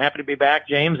listeners. I'm happy to be back,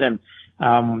 James, and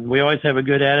we always have a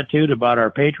good attitude about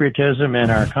our patriotism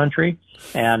and our country,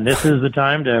 and this is the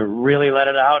time to really let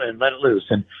it out and let it loose.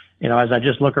 And, you know, as I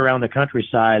just look around the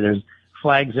countryside, there's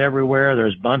flags everywhere.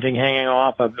 There's bunting hanging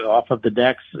off of the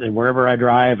decks wherever I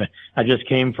drive. I just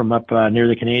came from up near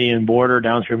the Canadian border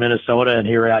down through Minnesota and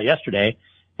here yesterday,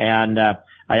 and the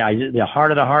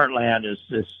heart of the heartland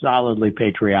is solidly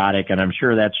patriotic, and I'm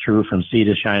sure that's true from sea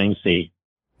to shining sea.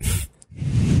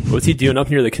 What's he doing up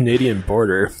near the Canadian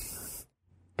border?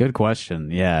 Good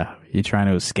question. Yeah. You trying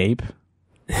to escape?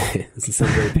 Doesn't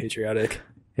sound very patriotic.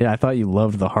 Yeah, I thought you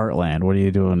loved the heartland. What are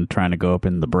you doing trying to go up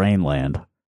in the brain land?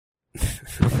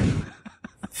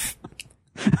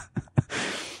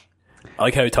 I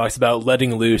like how he talks about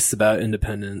letting loose about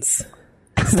independence.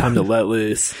 It's time to let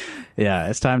loose. Yeah,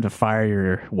 it's time to fire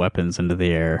your weapons into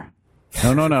the air.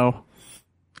 No.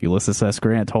 Ulysses S.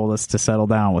 Grant told us to settle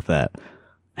down with that.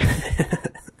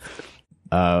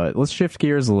 Let's shift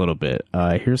gears a little bit.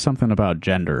 Here's something about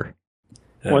gender.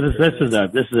 Well, this is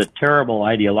a terrible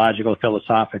ideological,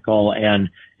 philosophical, and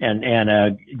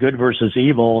a good versus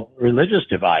evil religious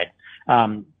divide.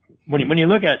 When you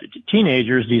look at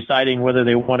teenagers deciding whether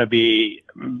they want to be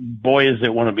boys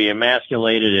that want to be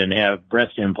emasculated and have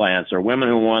breast implants, or women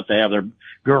who want to have their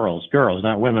girls,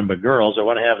 not women, but girls that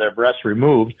want to have their breasts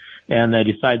removed, and they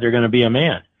decide they're going to be a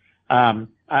man.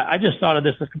 I just thought of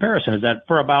this as comparison, is that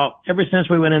for about ever since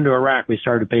we went into Iraq, we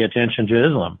started to pay attention to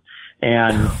Islam.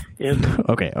 And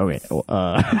okay. I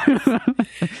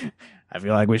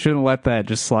feel like we shouldn't let that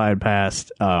just slide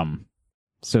past.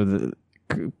 So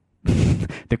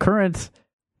the current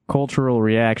cultural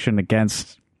reaction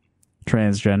against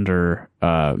transgender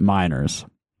minors,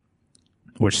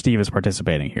 which Steve is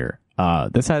participating here,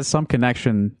 this has some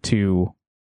connection to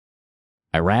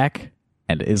Iraq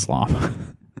and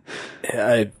Islam.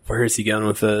 Where is he going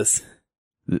with this?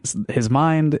 His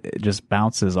mind just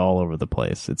bounces all over the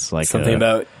place. It's like something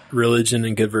about religion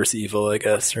and good versus evil, I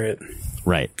guess, right?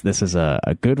 Right. This is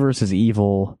a good versus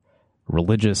evil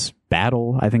religious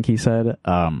battle, I think he said.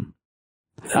 A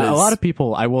lot of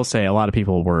people, I will say,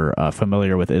 were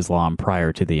familiar with Islam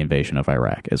prior to the invasion of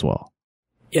Iraq as well.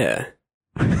 Yeah.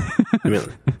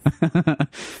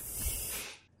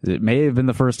 It may have been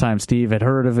the first time Steve had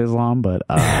heard of Islam, but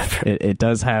it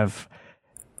does have...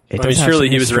 surely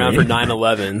he was around for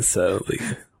 9/11, so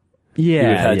he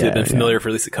had to have been familiar for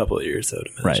at least a couple of years, I would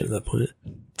imagine, at that point.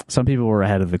 Some people were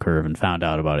ahead of the curve and found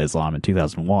out about Islam in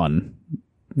 2001.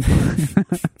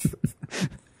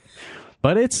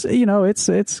 But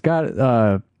it's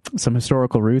got some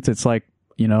historical roots. It's like,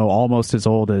 almost as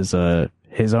old as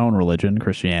his own religion,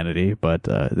 Christianity, but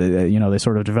they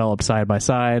sort of developed side by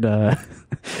side.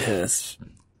 Yes.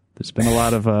 There's been a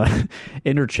lot of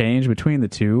interchange between the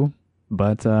two.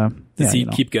 But does he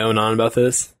keep going on about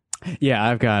this? Yeah,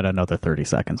 I've got another 30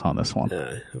 seconds on this one.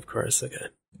 Of course, okay.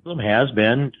 Islam has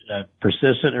been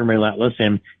persistent and relentless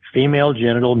in female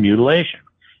genital mutilation,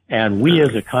 and we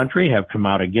as a country have come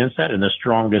out against that in the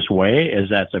strongest way. Is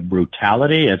that's a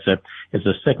brutality. It's a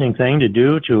sickening thing to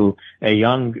do to a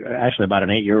young, actually about an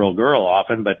 8-year-old girl,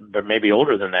 often, but maybe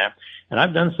older than that. And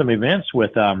I've done some events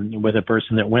with a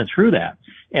person that went through that,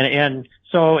 and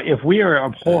so if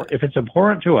it's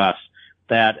important to us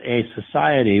that a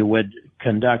society would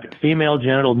conduct female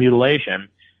genital mutilation,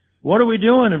 what are we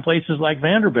doing in places like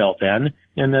Vanderbilt then,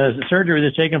 in the surgery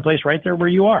that's taking place right there where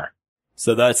you are?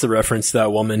 So that's a reference to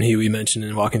that woman who we mentioned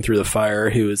in Walking Through the Fire,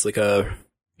 who is like a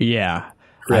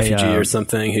refugee or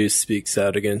something, who speaks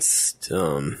out against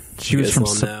she was from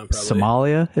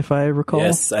Somalia, if I recall.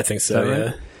 Yes, I think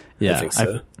so, yeah. I think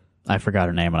so. I forgot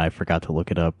her name and I forgot to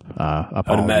look it up. I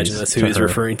would imagine that's who he's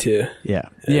referring to. Yeah,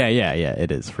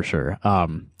 it is for sure.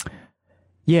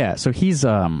 So he's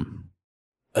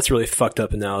that's a really fucked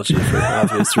up analogy for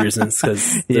obvious reasons,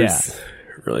 because there's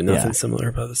really nothing similar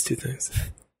about those two things.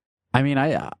 I mean,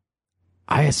 I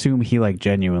assume he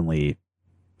genuinely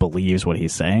believes what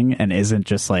he's saying and isn't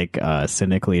just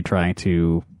cynically trying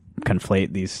to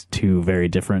conflate these two very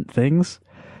different things.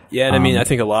 Yeah, and I mean, I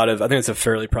think it's a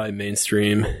fairly probably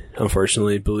mainstream,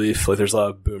 unfortunately, belief. There's a lot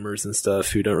of boomers and stuff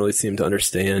who don't really seem to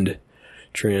understand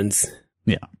trans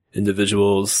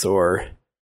individuals, or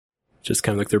just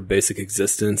kind of their basic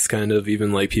existence, kind of.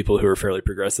 Even people who are fairly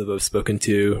progressive I've spoken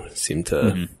to seem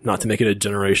to, not to make it a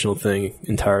generational thing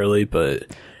entirely, but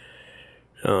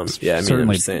I'm just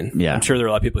saying. Yeah. I'm sure there are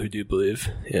a lot of people who do believe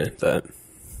that.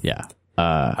 Yeah.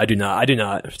 I do not,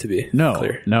 to be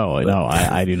clear.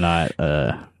 I do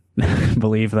not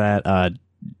believe that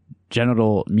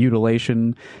genital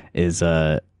mutilation is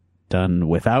done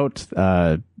without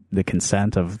the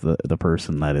consent of the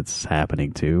person that it's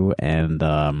happening to. And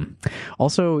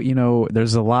also,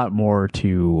 there's a lot more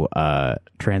to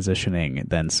transitioning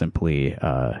than simply,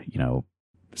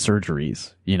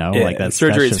 surgeries, like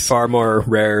surgery that's is far more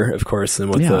rare, of course, than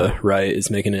what the right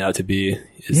is making it out to be.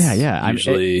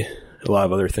 Usually a lot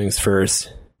of other things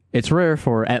first. It's rare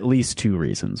for at least two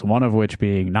reasons. One of which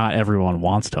being not everyone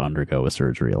wants to undergo a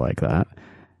surgery like that.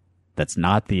 That's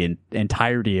not the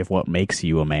entirety of what makes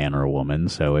you a man or a woman.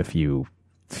 So if you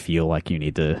feel like you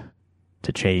need to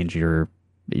change your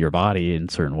body in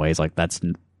certain ways, like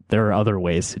there are other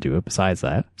ways to do it besides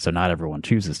that. So not everyone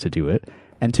chooses to do it.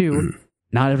 And two,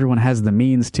 not everyone has the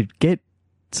means to get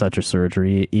such a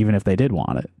surgery, even if they did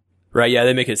want it. Right, yeah,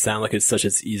 they make it sound like it's such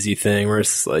an easy thing where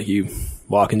it's like you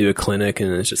walk into a clinic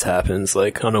and it just happens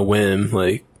like on a whim,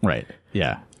 like right.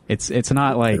 Yeah. It's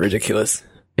not like ridiculous.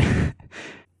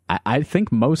 I think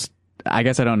I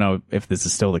guess I don't know if this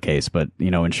is still the case, but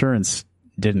insurance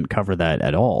didn't cover that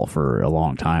at all for a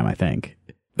long time, I think.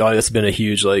 Oh, it's been a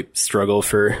huge struggle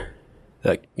for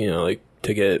that,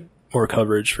 to get more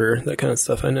coverage for that kind of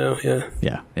stuff, I know. Yeah.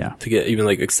 Yeah. To get even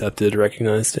accepted,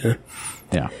 recognized, yeah.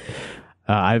 Yeah.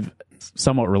 I've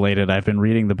somewhat related. I've been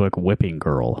reading the book Whipping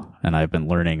Girl, and I've been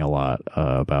learning a lot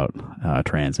about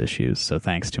trans issues. So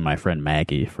thanks to my friend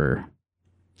Maggie for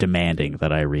demanding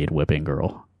that I read Whipping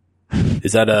Girl.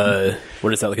 Is that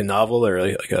what is that, like a novel or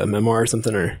like a memoir or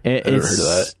something? Or I've never heard of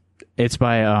that. It's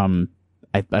by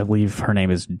I believe her name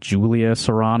is Julia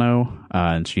Serrano,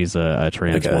 and she's a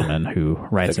trans woman who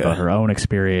writes about her own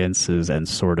experiences and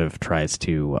sort of tries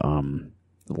to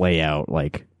lay out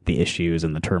the issues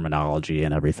and the terminology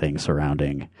and everything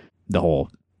surrounding the whole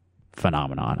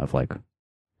phenomenon of what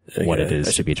it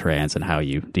is to be trans and how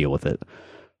you deal with it.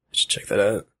 I should check that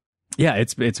out. Yeah,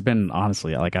 it's been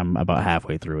honestly I'm about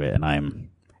halfway through it, and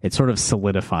it's sort of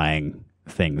solidifying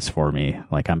things for me.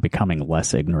 I'm becoming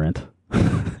less ignorant.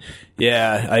 I'm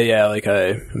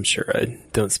sure I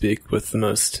don't speak with the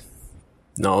most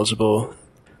knowledgeable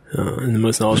in the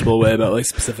most knowledgeable way about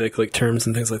specific terms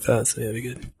and things like that. So yeah, it'd be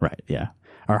good. Right. Yeah.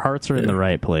 Our hearts are in the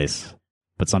right place,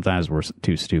 but sometimes we're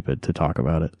too stupid to talk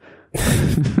about it.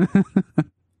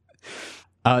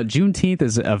 Juneteenth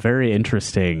is a very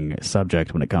interesting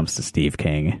subject when it comes to Steve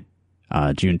King.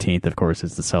 Juneteenth, of course,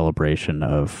 is the celebration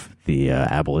of the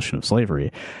abolition of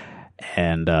slavery.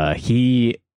 And I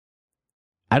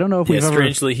don't know if we've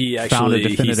ever found a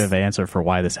definitive answer for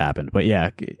why this happened, but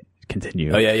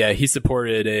continue. Oh, yeah. He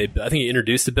supported I think he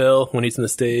introduced a bill when he's in the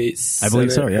States. I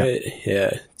believe so, yeah. Right?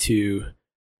 Yeah, to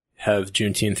have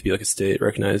Juneteenth be a state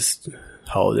recognized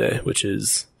holiday, which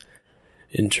is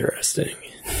interesting.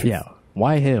 Yeah.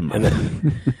 Why him? And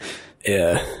then,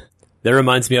 yeah. That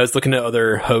reminds me, I was looking at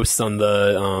other hosts on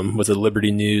the, was it Liberty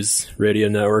News radio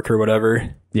network or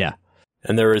whatever? Yeah.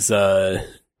 And there was, I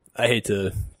hate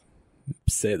to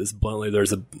say this bluntly,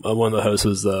 there's one of the hosts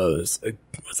was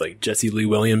Jesse Lee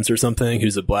Williams or something,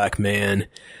 who's a black man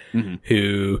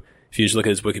who, if you just look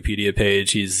at his Wikipedia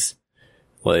page, he's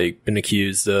been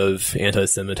accused of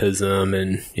anti-Semitism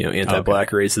and,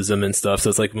 anti-black racism and stuff. So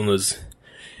it's one of those,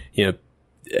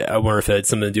 I wonder if it had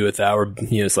something to do with that, or,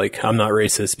 it's I'm not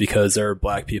racist because there are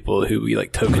black people who we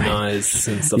tokenize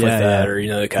and stuff like that, or,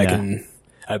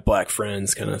 I have black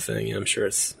friends kind of thing. I'm sure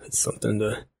it's something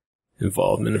to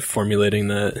involvement in formulating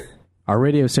that. Our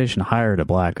radio station hired a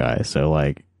black guy,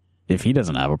 so if he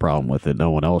doesn't have a problem with it, no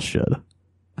one else should.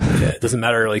 Yeah, it doesn't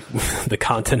matter the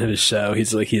content of his show.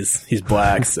 He's he's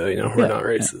black, so we're not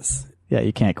racist. Yeah,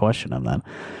 you can't question him then.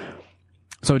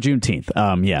 So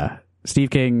Juneteenth, Steve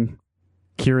King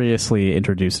curiously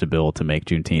introduced a bill to make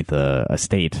Juneteenth a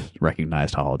state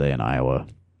recognized holiday in Iowa.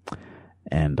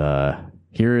 And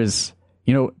here is,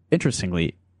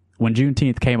 interestingly, when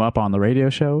Juneteenth came up on the radio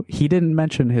show, he didn't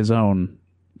mention his own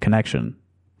connection.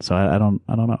 So I don't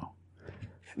know.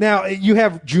 Now, you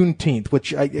have Juneteenth,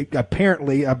 which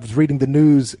apparently I was reading the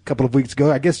news a couple of weeks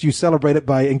ago. I guess you celebrate it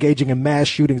by engaging in mass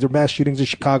shootings. There are mass shootings in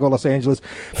Chicago, Los Angeles,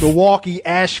 Milwaukee,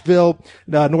 Asheville,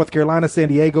 North Carolina, San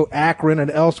Diego, Akron,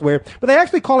 and elsewhere. But they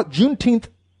actually call it Juneteenth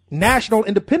National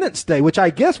Independence Day, which I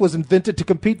guess was invented to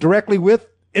compete directly with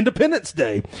Independence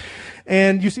Day.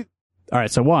 And you see... All right,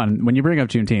 so when you bring up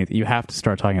Juneteenth, you have to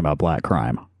start talking about black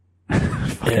crime.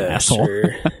 Yeah, asshole.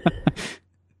 Sure.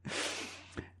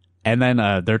 And then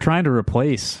they're trying to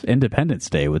replace Independence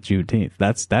Day with Juneteenth.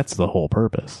 That's the whole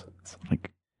purpose. It's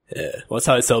yeah, well, that's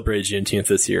how I celebrated Juneteenth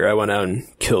this year. I went out and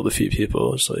killed a few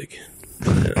people. It's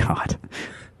God,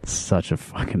 such a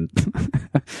fucking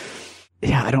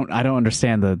yeah. I don't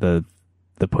understand the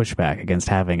pushback against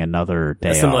having another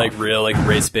day. Some off. Real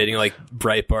race baiting,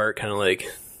 Breitbart kind of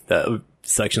that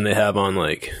section they have on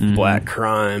black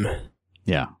crime.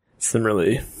 Yeah. some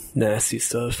really nasty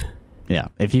stuff. Yeah,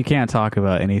 if you can't talk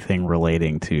about anything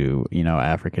relating to,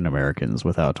 African Americans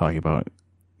without talking about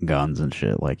guns and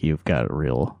shit, like, you've got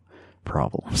real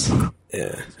problems.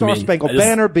 Yeah. Star Spangled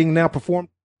Banner being now performed.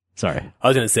 Sorry. I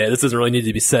was going to say, this doesn't really need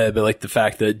to be said, but like the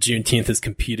fact that Juneteenth is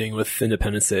competing with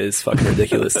Independence Day is fucking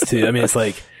ridiculous too. I mean, it's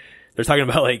like, they're talking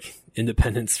about like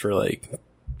independence for like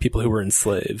people who were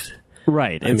enslaved.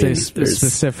 Right. It's a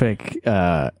specific,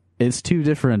 it's two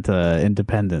different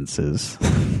independences.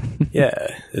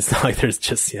 Yeah. It's not like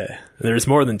there's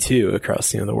more than two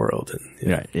across the world.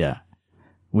 And, Right. Yeah.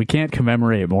 We can't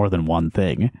commemorate more than one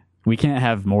thing. We can't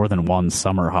have more than one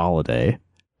summer holiday.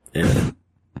 Yeah.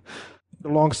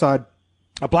 Alongside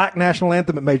a black national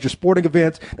anthem at major sporting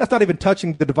events. That's not even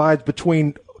touching the divides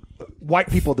between white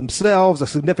people themselves, a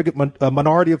significant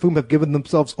minority of whom have given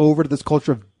themselves over to this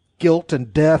culture of guilt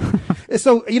and death.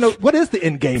 So, what is the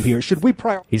end game here? Should we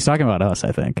He's talking about us,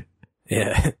 I think.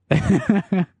 Yeah.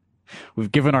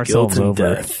 We've given ourselves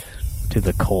over death. to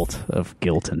the cult of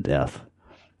guilt and death.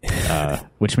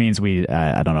 Which means we,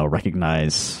 I don't know,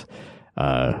 recognize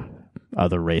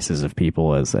other races of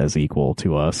people as equal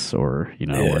to us, or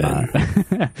we're not.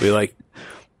 We like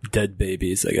dead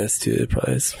babies, I guess, too.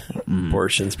 Probably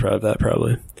abortions,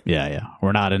 probably. Yeah.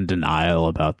 We're not in denial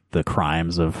about the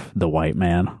crimes of the white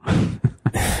man.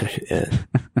 Yeah.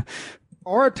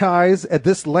 Prioritize at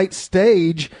this late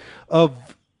stage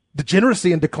of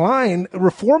degeneracy and decline,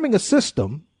 reforming a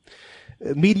system,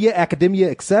 media, academia,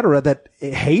 etc., that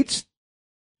hates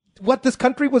what this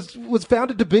country was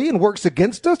founded to be and works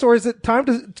against us? Or is it time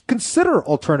to consider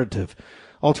alternatives?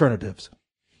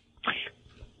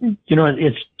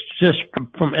 It's just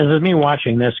as me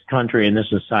watching this country and this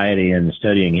society and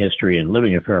studying history and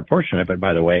living a fair portion of it,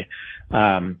 by the way,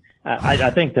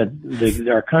 I think that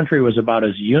our country was about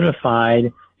as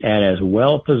unified and as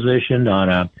well positioned on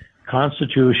a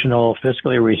constitutional,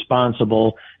 fiscally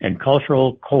responsible, and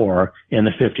cultural core in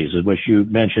the 50s, which you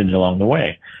mentioned along the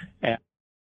way.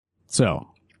 So,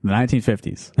 the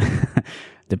 1950s,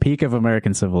 the peak of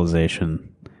American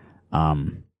civilization.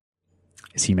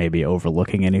 Is he maybe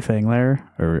overlooking anything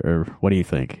there? Or what do you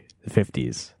think? The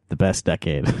 50s, the best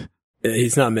decade.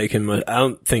 He's not making much. I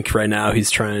don't think right now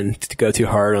he's trying to go too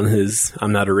hard on his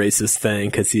I'm not a racist thing,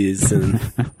 because he's in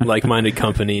like-minded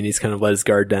company and he's kind of let his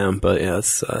guard down. But yeah,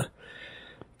 it's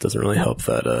doesn't really help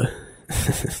that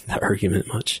that argument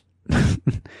much.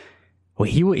 Well,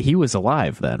 he was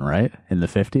alive then, right? In the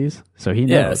 50s? So he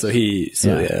knows.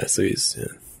 Yeah, so he's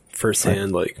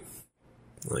firsthand, right.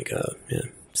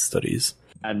 Studies.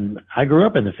 And I grew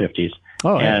up in the 50s.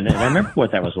 Oh, and I remember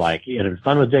what that was like. It was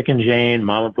fun with Dick and Jane.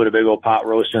 Mom would put a big old pot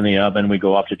roast in the oven. We'd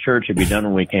go off to church. It'd be done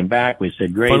when we came back. We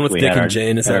said, great. Fun with Dick and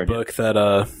Jane is that book that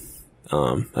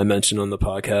I mentioned on the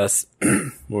podcast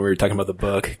when we were talking about the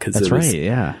book. Cause That's it was right,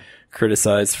 yeah.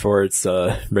 criticized for its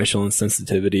racial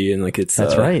insensitivity and like its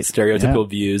stereotypical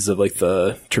views of like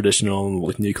the traditional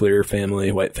like, nuclear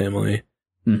family, white family.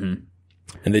 Mm-hmm.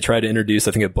 And they tried to introduce,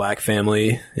 I think, a black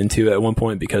family into it at one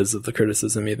point because of the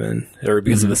criticism even, or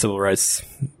because of the civil rights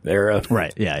era.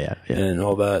 Right, yeah. And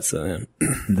all that, so, yeah.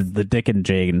 The Dick and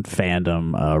Jane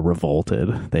fandom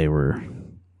revolted. They were...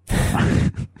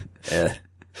 Yeah.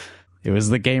 It was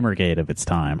the Gamergate of its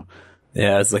time.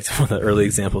 Yeah, it's like one of the early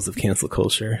examples of cancel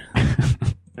culture.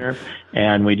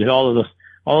 And we did all of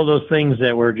those things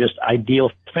that were just ideal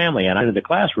family. And I entered the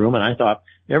classroom and I thought,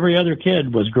 every other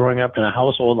kid was growing up in a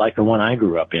household like the one I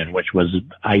grew up in, which was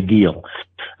ideal.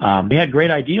 They had great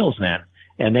ideals then,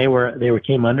 and they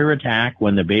came under attack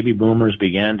when the baby boomers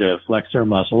began to flex their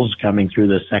muscles coming through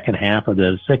the second half of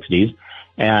the 60s,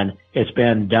 and it's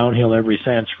been downhill ever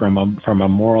since from a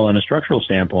moral and a structural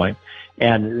standpoint.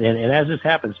 And as this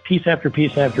happens, piece after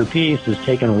piece after piece is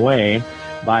taken away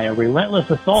by a relentless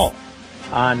assault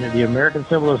on the American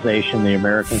civilization, the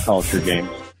American culture, James.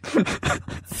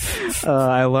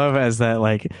 I love as that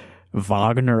like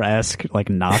Wagner-esque like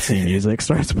Nazi music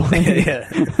starts playing. Yeah,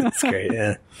 that's great.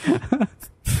 Yeah.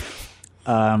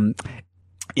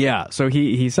 Yeah. So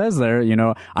he says there,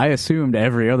 I assumed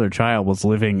every other child was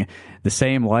living the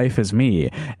same life as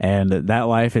me, and that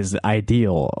life is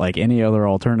ideal. Like any other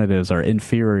alternatives are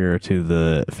inferior to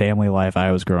the family life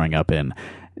I was growing up in.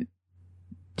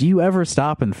 Do you ever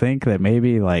stop and think that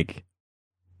maybe like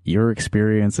your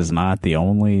experience is not the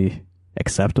only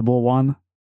acceptable one?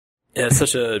 Yeah, it's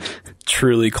such a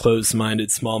truly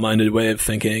closed-minded, small-minded way of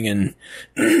thinking. And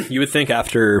you would think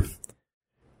after,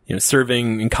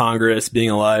 serving in Congress,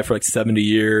 being alive for like 70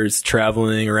 years,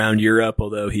 traveling around Europe,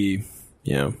 although he,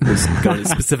 was going to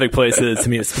specific places to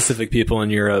meet with specific people in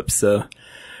Europe. So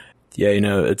Yeah,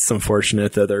 it's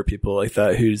unfortunate that there are people like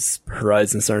that whose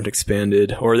horizons aren't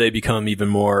expanded, or they become even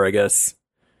more, I guess,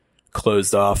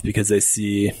 closed off because they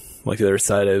see like the other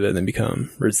side of it and then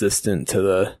become resistant to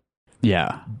the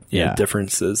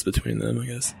differences between them, I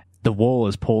guess. The wool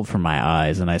is pulled from my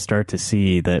eyes, and I start to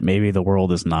see that maybe the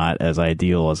world is not as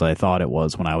ideal as I thought it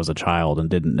was when I was a child and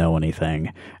didn't know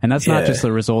anything. And that's not just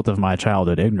the result of my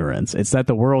childhood ignorance. It's that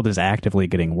the world is actively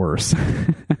getting worse.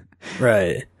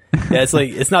 Right. Yeah, it's like,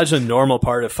 it's not just a normal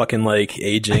part of fucking like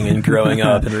aging and growing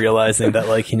up and realizing that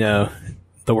like,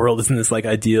 the world isn't this like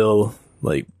ideal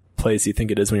like place you think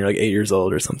it is when you're like 8 years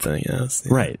old or something.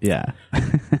 Right. Yeah.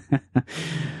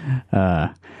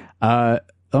 Let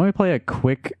me play a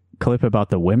quick clip about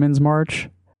the Women's March.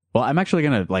 Well, I'm actually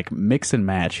going to like mix and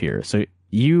match here. So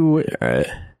you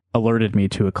alerted me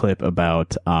to a clip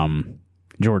about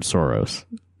George Soros,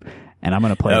 and I'm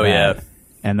going to play that. Yeah.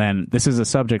 And then this is a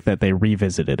subject that they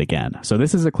revisited again. So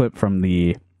this is a clip from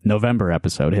the November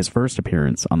episode, his first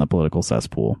appearance on the Political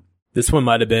Cesspool. This one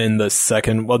might have been the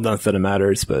second. Well, not that it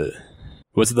matters, but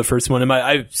was it the first one?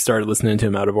 I started listening to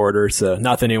him out of order, so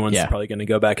not that anyone's probably going to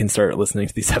go back and start listening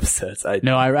to these episodes. I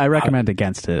recommend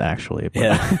against it, actually. But,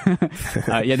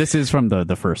 yeah. This is from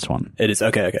the first one. It is.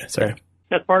 Okay. Sorry.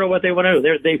 That's part of what they want to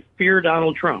do. They fear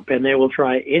Donald Trump, and they will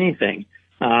try anything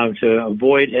to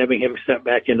avoid having him step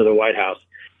back into the White House.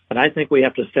 And I think we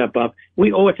have to step up.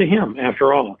 We owe it to him,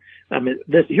 after all. I mean,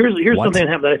 here's something that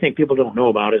happened that I think people don't know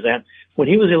about is that when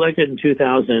he was elected in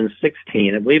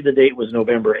 2016, I believe the date was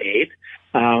November 8th.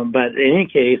 But in any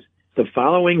case, the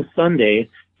following Sunday,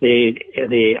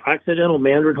 the Occidental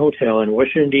Mandarin Hotel in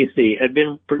Washington, D.C. had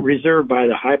been reserved by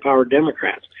the high-powered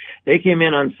Democrats. They came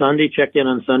in on Sunday, checked in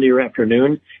on Sunday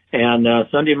afternoon, and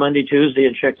Sunday, Monday, Tuesday,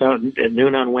 and checked out at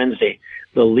noon on Wednesday.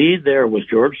 The lead there was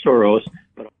George Soros.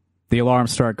 The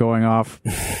alarms start going off.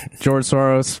 George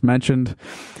Soros mentioned.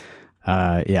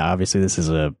 Obviously this is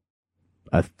a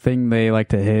thing they like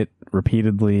to hit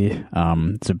repeatedly.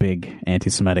 It's a big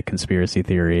anti-Semitic conspiracy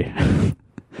theory.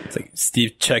 It's like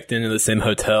Steve checked into the same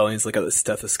hotel and he's like got the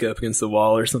stethoscope against the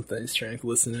wall or something. He's trying to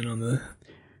listen in on the...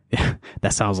 Yeah,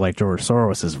 that sounds like George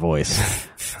Soros' voice.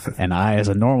 And I, as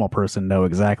a normal person, know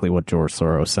exactly what George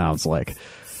Soros sounds like.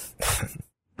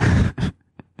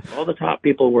 All the top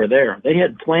people were there. They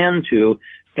had planned to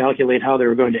calculate how they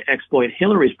were going to exploit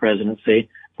Hillary's presidency.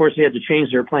 Of course, they had to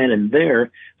change their plan, and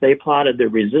they plotted the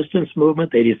resistance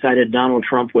movement. They decided Donald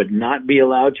Trump would not be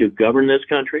allowed to govern this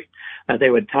country, that they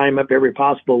would tie him up every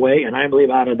possible way. And I believe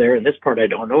out of there, and this part I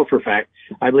don't know for a fact,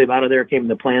 I believe out of there came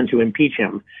the plan to impeach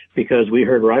him, because we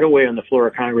heard right away on the floor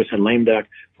of Congress in lame duck,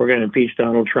 we're going to impeach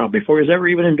Donald Trump before he was ever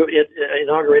even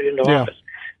inaugurated into office.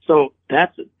 So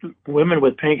that's women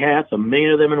with pink hats, 1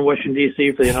 million of them in Washington,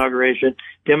 D.C. for the inauguration,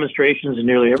 demonstrations in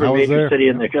nearly every major city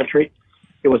in the country.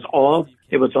 It was all,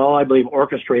 I believe,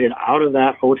 orchestrated out of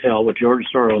that hotel with George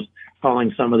Soros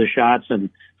calling some of the shots and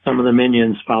some of the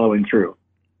minions following through.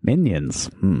 Minions?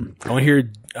 I want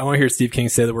to hear Steve King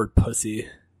say the word pussy.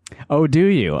 Oh, do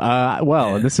you?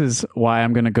 This is why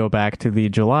I'm going to go back to the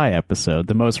July episode,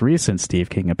 the most recent Steve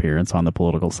King appearance on the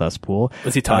Political Cesspool.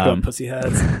 Was he talking about pussy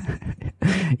hats?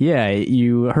 Yeah,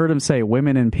 you heard him say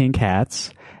women in pink hats.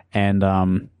 And,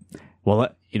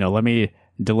 let me...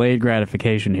 Delayed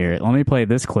gratification here. Let me play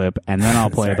this clip, and then I'll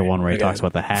play the one where he talks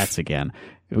about the hats again.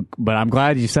 But I'm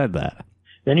glad you said that.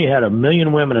 Then you had 1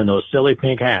 million women in those silly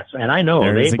pink hats. And I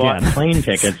know they bought plane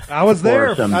tickets. I was there.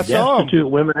 For some I saw destitute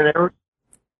women in there.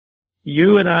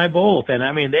 You and I both. And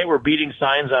I mean, they were beating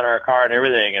signs on our car and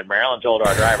everything. And Marilyn told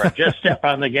our driver, just step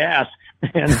on the gas.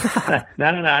 And no,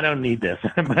 I don't need this.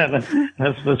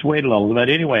 Let's wait a little. But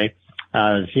anyway,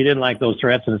 she didn't like those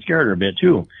threats, and it scared her a bit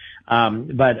too.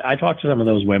 But I talked to some of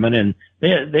those women, and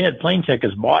they had plane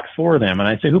tickets bought for them. And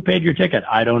I said, who paid your ticket?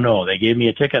 I don't know. They gave me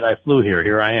a ticket. I flew here.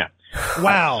 Here I am.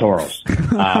 Wow. Soros.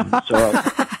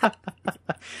 Soros.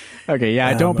 Okay. Yeah.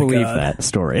 I don't believe that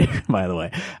story, by the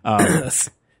way.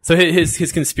 So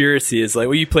his conspiracy is like,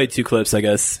 well, you played 2 clips, I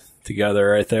guess, together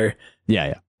right there.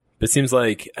 Yeah. But it seems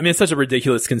like, I mean, it's such a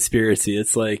ridiculous conspiracy.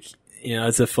 It's like,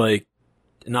 as if like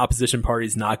an opposition party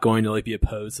is not going to like be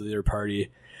opposed to the other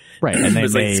party. Right, and it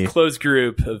was like this closed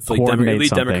group of like elite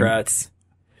Democrats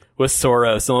with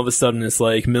Soros, and all of a sudden it's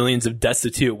like millions of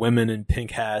destitute women in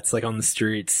pink hats like on the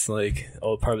streets, like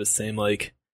all part of the same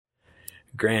like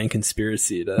grand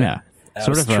conspiracy to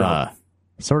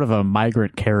sort of a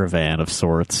migrant caravan of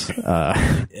sorts.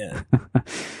 Yeah.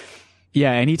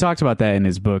 Yeah, and he talked about that in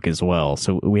his book as well.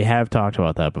 So we have talked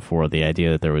about that before, the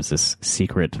idea that there was this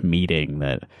secret meeting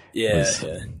that was,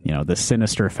 the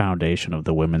sinister foundation of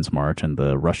the Women's March and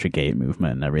the Russiagate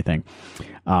movement and everything.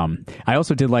 I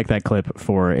also did like that clip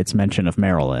for its mention of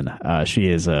Marilyn. She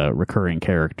is a recurring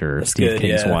character, That's Steve good,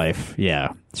 King's wife.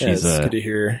 Yeah, she's it's good to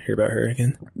hear about her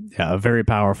again. Yeah, a very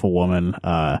powerful woman.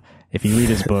 If you read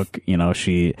his book,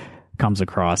 she comes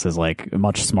across as like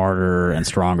much smarter and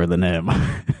stronger than him.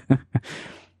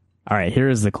 All right, here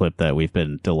is the clip that we've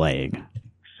been delaying.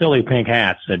 Silly pink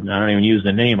hats that I don't even use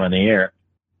the name on the air.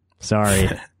 Sorry.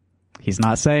 He's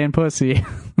not saying pussy.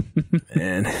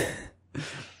 Man.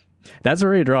 That's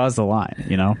where he draws the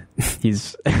line,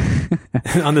 He's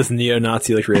on this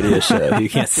neo-Nazi like radio show. He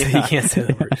can't say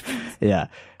the word. Yeah.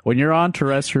 When you're on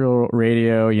terrestrial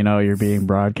radio, you're being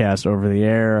broadcast over the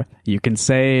air. You can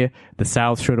say the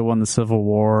South should have won the Civil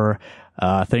War.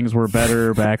 Things were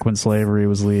better back when slavery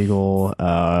was legal.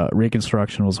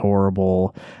 Reconstruction was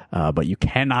horrible. But you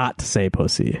cannot say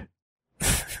pussy.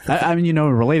 I mean,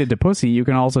 related to pussy, you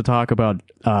can also talk about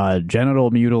genital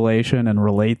mutilation and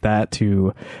relate that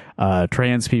to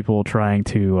trans people trying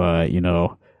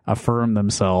to, affirm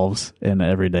themselves in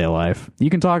everyday life. You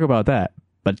can talk about that.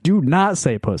 But do not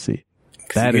say pussy.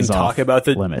 That is off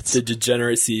limits. The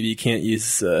degeneracy. You can't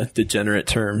use degenerate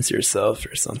terms yourself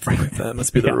or something like that.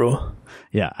 Must be the rule.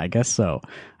 Yeah, I guess so.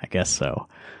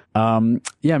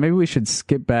 Maybe we should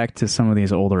skip back to some of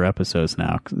these older episodes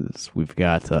now, because we've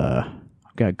got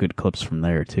good clips from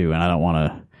there too, and I don't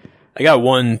want to. I got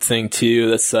one thing too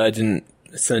that's I didn't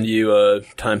send you a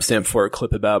timestamp for a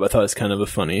clip about, but I thought it was kind of a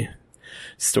funny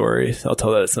story. So I'll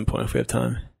tell that at some point if we have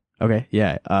time. Okay.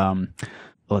 Yeah.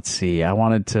 Let's see. I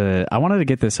wanted to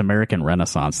get this American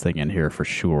Renaissance thing in here for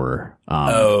sure.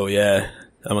 Oh yeah,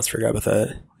 I almost forgot about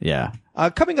that. Yeah.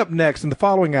 Coming up next in the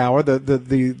following hour,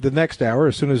 the next hour,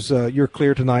 as soon as you're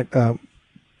clear tonight,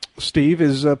 Steve,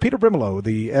 is Peter Brimelow,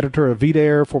 the editor of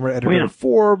VDare, former editor of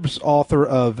Forbes, author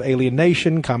of Alien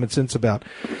Nation, Common Sense About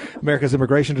America's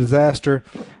Immigration Disaster.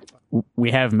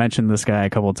 We have mentioned this guy a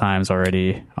couple of times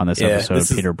already on this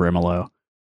episode, Peter Brimelow.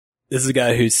 This is a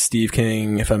guy who's Steve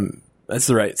King, that's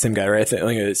the same guy, right? I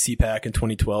think at CPAC in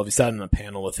 2012, he sat on a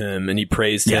panel with him and he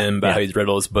praised him about how he's read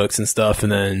all his books and stuff.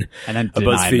 And then a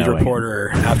BuzzFeed reporter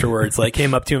afterwards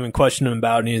came up to him and questioned him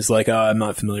about it. And he was like, "Oh, I'm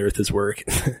not familiar with his work."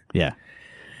 Yeah.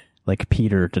 Like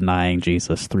Peter denying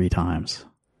Jesus 3 times.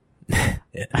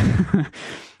 Peter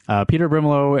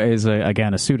Brimelow is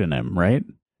again a pseudonym, right?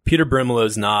 Peter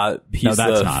Brimelow's not. He's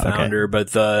the founder, okay. But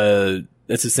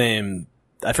it's the same.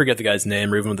 I forget the guy's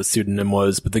name or even what the pseudonym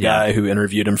was, but the guy who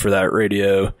interviewed him for that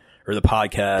radio or the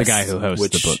podcast. The guy who hosts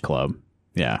the book club.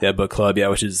 Yeah. Yeah, book club. Yeah,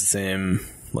 which is the same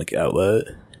outlet.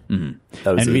 Mm-hmm.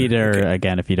 And VDare,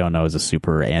 again, if you don't know, is a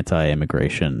super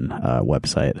anti-immigration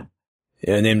website.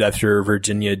 Yeah, named after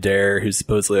Virginia Dare, who's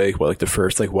supposedly the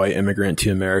first white immigrant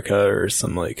to America, or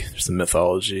some there's some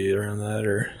mythology around that,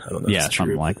 or I don't know. Yeah,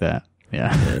 something like that.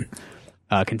 Yeah.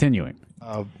 Continuing.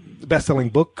 Best-selling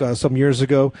book some years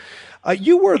ago.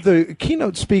 You were the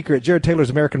keynote speaker at Jared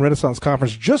Taylor's American Renaissance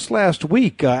Conference just last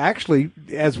week. Actually,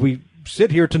 as we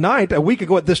sit here tonight, a week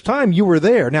ago at this time, you were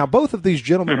there. Now, both of these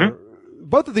gentlemen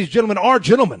are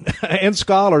gentlemen and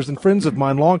scholars and friends of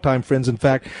mine, longtime friends, in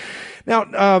fact.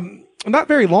 Now, not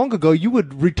very long ago, you would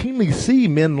routinely see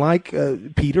men like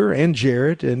Peter and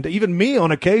Jared and even me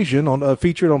on occasion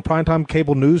featured on primetime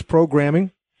cable news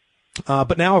programming.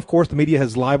 But now, of course, the media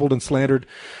has libeled and slandered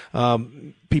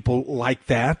people like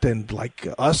that and like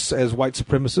us as white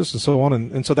supremacists and so on.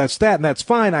 And so that's that. And that's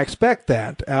fine. I expect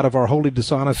that out of our wholly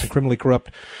dishonest and criminally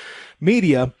corrupt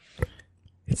media.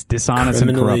 It's dishonest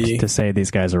and corrupt to say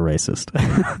these guys are racist.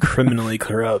 Criminally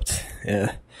corrupt.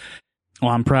 Yeah.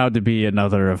 Well, I'm proud to be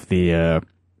another of the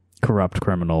corrupt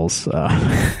criminals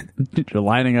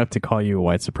lining up to call you a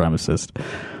white supremacist.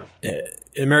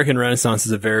 American Renaissance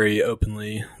is a very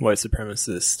openly white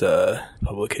supremacist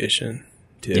publication.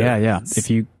 Too. Yeah. If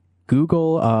you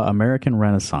Google American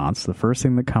Renaissance, the first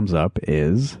thing that comes up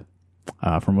is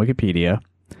from Wikipedia.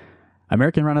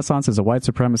 American Renaissance is a white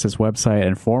supremacist website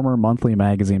and former monthly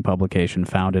magazine publication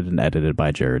founded and edited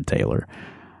by Jared Taylor.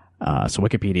 So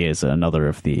Wikipedia is another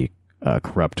of the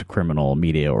corrupt criminal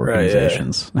media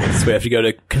organizations. Right, yeah. So we have to go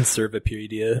to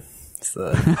Conservapedia.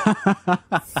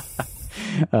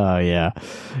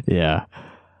 Yeah.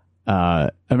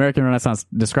 American Renaissance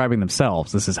describing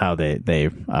themselves. This is how they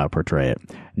portray it.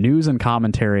 News and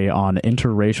commentary on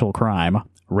interracial crime,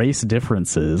 race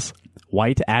differences,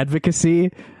 white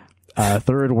advocacy,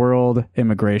 third world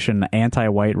immigration,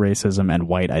 anti-white racism, and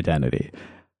white identity.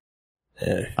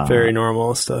 Yeah, very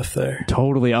normal stuff there.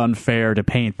 Totally unfair to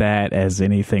paint that as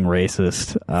anything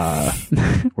racist.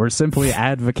 We're simply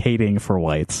advocating for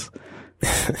whites.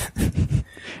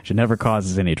 She never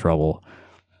causes any trouble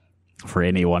for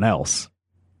anyone else.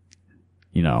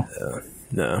 No.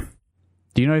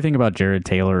 Do you know anything about Jared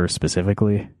Taylor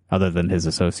specifically, other than his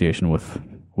association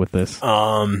with this?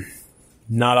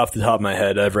 Not off the top of my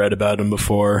head. I've read about him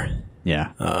before.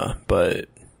 Yeah. But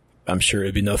I'm sure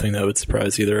it'd be nothing that would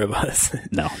surprise either of us.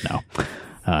 No.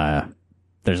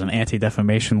 There's an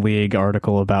Anti-Defamation League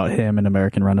article about him in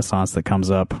American Renaissance that comes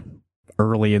up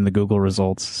early in the Google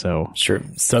results. So sure.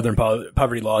 Southern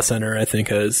Poverty Law Center, I think,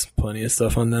 has plenty of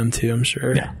stuff on them too, I'm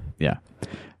sure. Yeah.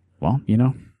 Well,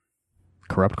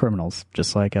 corrupt criminals,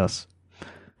 just like us.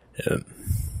 Yeah.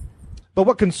 But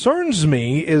what concerns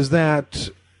me is that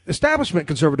establishment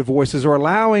conservative voices are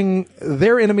allowing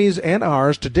their enemies and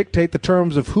ours to dictate the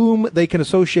terms of whom they can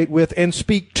associate with and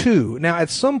speak to. Now, at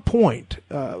some point,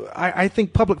 I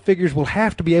think public figures will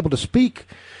have to be able to speak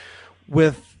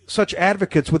with such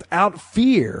advocates without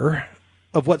fear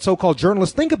of what so-called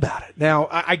journalists think about it. Now,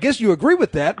 I guess you agree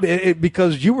with that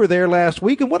because you were there last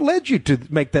week. And what led you to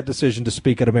make that decision to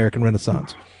speak at American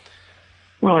Renaissance?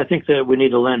 Well, I think that we need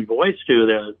to lend voice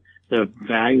to the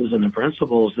values and the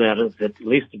principles that at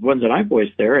least the ones that I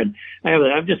voiced there. And I've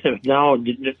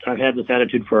had this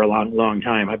attitude for a long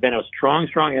time. I've been a strong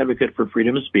advocate for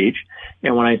freedom of speech.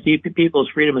 And when I see people's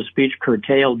freedom of speech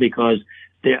curtailed because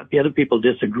the other people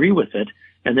disagree with it,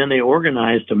 and then they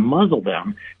organize to muzzle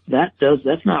them,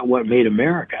 that's not what made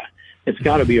America. It's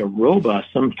got to be a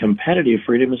robust, some competitive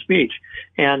freedom of speech.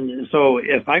 And so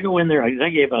if I go in there,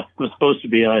 was supposed to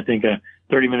be, I think, a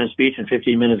 30-minute speech and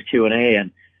 15 minutes Q&A,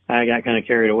 and I got kind of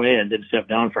carried away and didn't step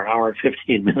down for an hour and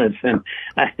 15 minutes. And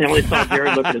I only saw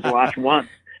Jared look at his watch once.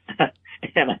 But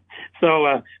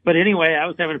anyway, I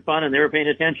was having fun and they were paying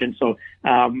attention. So,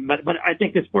 but I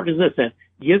think the sport is this, that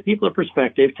give people a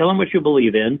perspective, tell them what you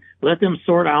believe in, let them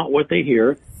sort out what they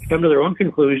hear, come to their own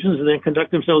conclusions, and then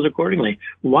conduct themselves accordingly.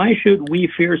 Why should we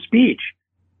fear speech?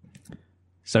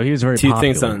 So he was very Two popular.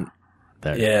 things on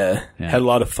there. Yeah, had a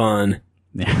lot of fun.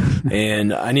 Yeah.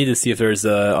 And I need to see if there's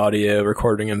a audio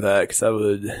recording of that, because I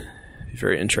would be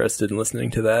very interested in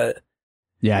listening to that.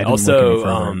 Yeah. I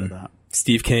also,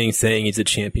 Steve King saying he's a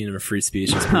champion of free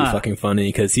speech is pretty fucking funny,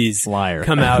 because he's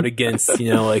come out against,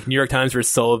 like New York Times versus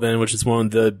Sullivan, which is one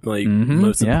of the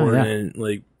most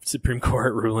important Supreme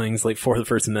Court rulings, for the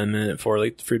First Amendment, for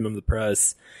the freedom of the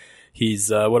press. He's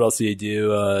what else did he do?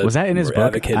 Was that in his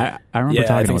book? I remember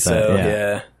talking about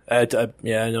that.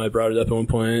 I know I brought it up at one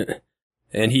point.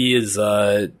 And he is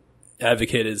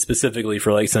advocated specifically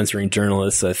for censoring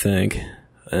journalists, I think,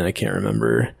 and I can't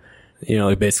remember.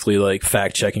 Basically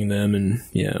fact checking them and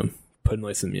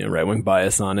putting some right wing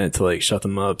bias on it to shut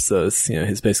them up. So it's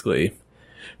he's basically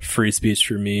free speech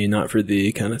for me, not for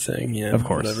thee kind of thing. Yeah, of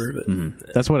course. Whatever.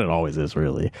 But that's what it always is,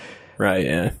 really. Right.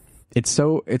 Yeah. It's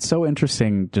so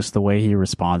interesting just the way he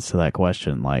responds to that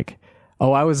question.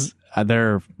 I was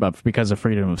there because of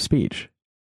freedom of speech.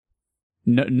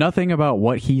 Nothing about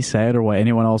what he said or what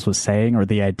anyone else was saying or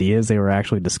the ideas they were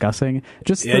actually discussing.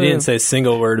 Just he didn't say a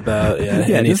single word about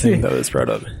anything that was brought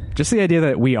up. Just the idea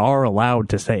that we are allowed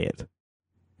to say it.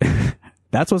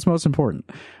 That's what's most important.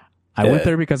 I went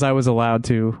there because I was allowed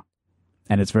to,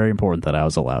 and it's very important that I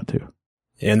was allowed to.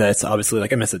 And that's obviously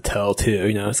a mess to tell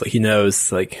too. It's he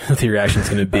knows what the reaction is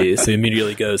going to be, so he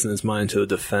immediately goes in his mind to the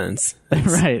defense.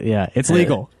 Right? Yeah, it's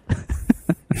legal.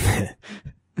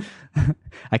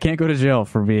 I can't go to jail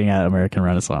for being at American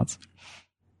Renaissance.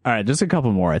 All right, just a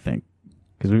couple more, I think,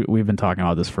 because we've been talking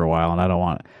about this for a while, and I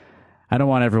don't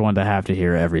want everyone to have to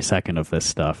hear every second of this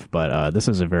stuff. But this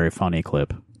is a very funny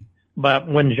clip. But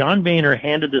when John Boehner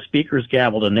handed the speaker's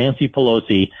gavel to Nancy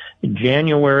Pelosi in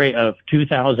January of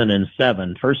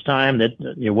 2007, first time that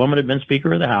a woman had been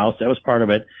Speaker of the House, that was part of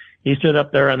it. He stood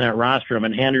up there on that rostrum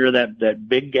and handed her that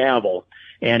big gavel,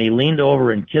 and he leaned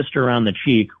over and kissed her on the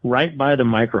cheek right by the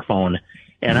microphone.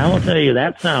 And I will tell you,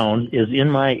 that sound is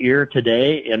in my ear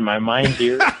today, in my mind's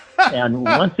ear. And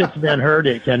once it's been heard,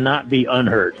 it cannot be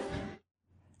unheard.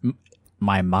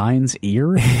 My mind's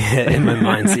ear? In my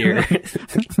mind's ear.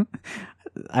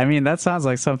 I mean, that sounds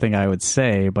like something I would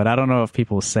say, but I don't know if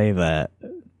people say that,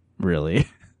 really.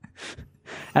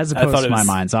 As opposed to my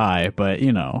mind's eye, but,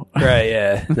 Right,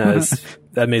 yeah. No,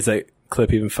 that makes that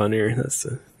clip even funnier.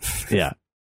 Yeah.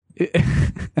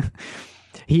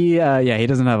 He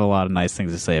doesn't have a lot of nice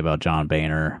things to say about John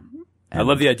Boehner. I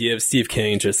love the idea of Steve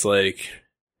King just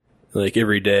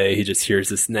every day he just hears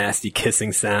this nasty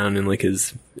kissing sound in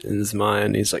his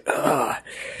mind. He's like,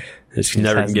 Just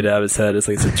never can get it out of his head. It's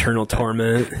like it's eternal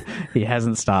torment. He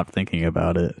hasn't stopped thinking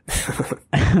about it.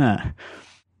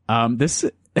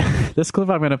 This clip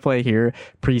I'm going to play here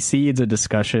precedes a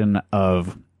discussion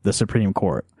of the Supreme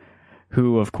Court,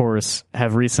 who, of course,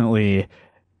 have recently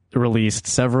released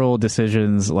several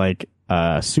decisions like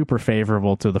super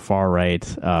favorable to the far right,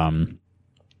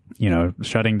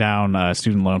 shutting down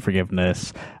student loan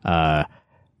forgiveness,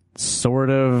 sort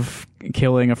of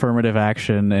killing affirmative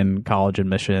action in college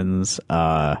admissions.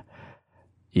 They're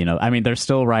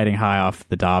still riding high off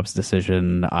the Dobbs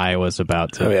decision. Iowa's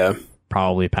about to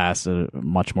probably pass a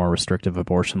much more restrictive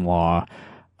abortion law.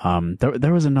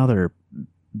 There was another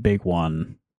big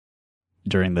one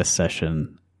during this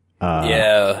session.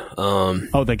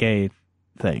 The gay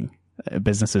thing.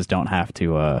 Businesses don't have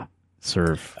to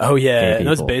serve. Oh yeah, and it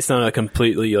was based on a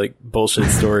completely like bullshit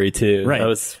story too. Right, that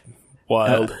was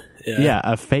wild.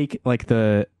 A fake like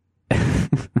the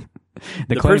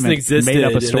person existed made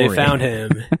up a story. And they found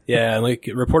him. And like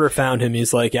a reporter found him.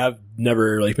 He's like, I've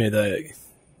never like made that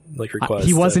like request.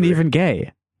 He wasn't even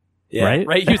gay. Yeah,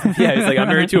 right. He's like, I'm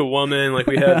married to a woman. Like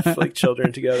we have like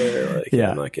children together. Like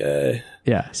I'm not gay.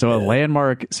 Yeah. So a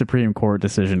landmark Supreme Court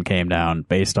decision came down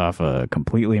based off a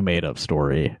completely made up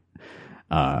story,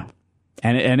 and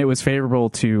it was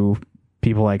favorable to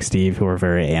people like Steve who are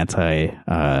very anti,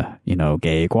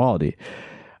 gay equality.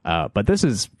 But this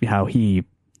is how he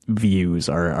views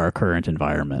our current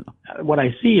environment. What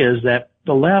I see is that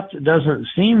the left doesn't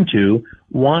seem to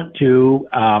want to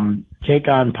take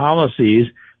on policies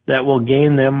that will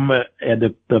gain them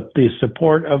the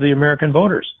support of the American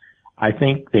voters. I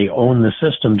think they own the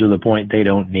system to the point they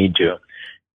don't need to.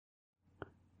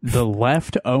 The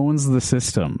left owns the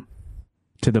system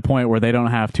to the point where they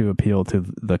don't have to appeal to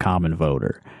the common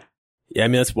voter. Yeah, I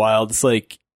mean, that's wild. It's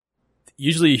like,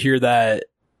 usually you hear that,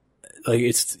 like,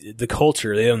 it's the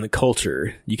culture. They own the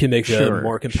culture. You can make a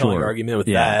more compelling argument with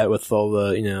that, with all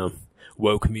the,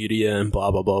 woke media and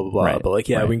blah, blah, blah, blah, blah. Right. But, like,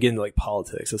 we can get into, like,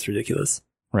 politics. That's ridiculous.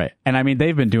 Right. And, I mean,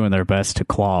 they've been doing their best to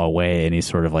claw away any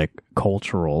sort of, like,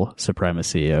 cultural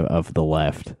supremacy of the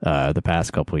left the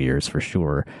past couple of years, for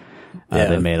sure.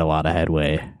 They made a lot of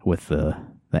headway with the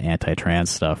anti-trans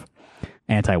stuff,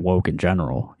 anti-woke in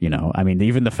general, I mean,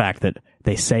 even the fact that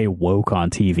they say woke on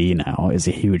TV now is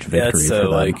a huge victory for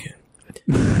them. Like,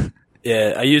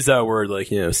 I use that word, like,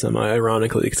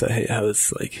 semi-ironically, because I hate how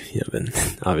it's, like, been,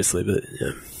 obviously, but,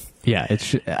 Yeah,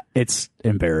 it's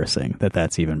embarrassing that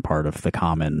that's even part of the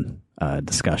common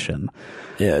discussion.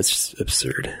 Yeah, it's just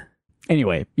absurd.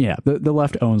 Anyway, the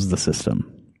left owns the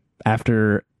system.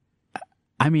 After...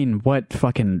 I mean, what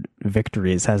fucking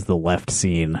victories has the left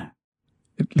seen?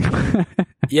 Yeah,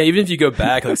 even if you go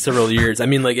back like several years, I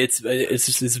mean, like it's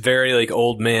just this very like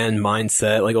old man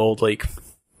mindset, like old like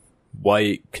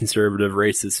white conservative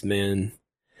racist man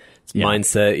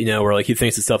mindset, where like he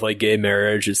thinks of stuff like gay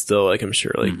marriage is still like I'm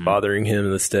sure like bothering him to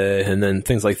this day, and then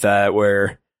things like that.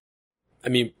 Where, I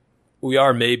mean, we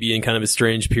are maybe in kind of a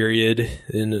strange period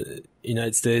in the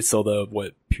United States, although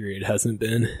what period hasn't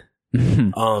been.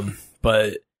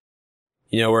 But,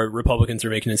 where Republicans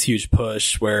are making this huge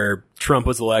push where Trump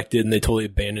was elected and they totally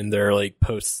abandoned their like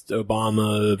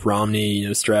post-Obama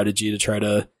Romney, strategy to try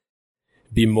to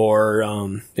be more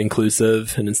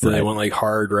inclusive, and instead they went like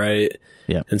hard right.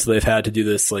 Yeah. And so they've had to do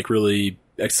this like really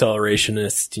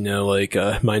accelerationist,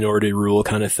 like minority rule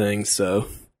kind of thing. So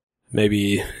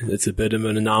maybe it's a bit of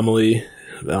an anomaly.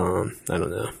 I don't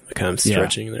know. I'm kind of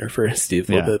stretching there for Steve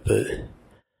a little bit, but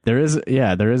there is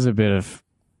a bit of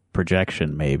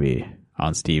projection maybe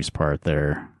on Steve's part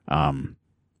there.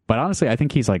 But honestly, I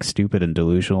think he's like stupid and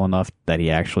delusional enough that he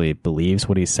actually believes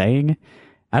what he's saying.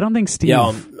 I don't think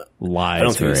Steve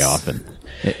lies very often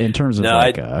in terms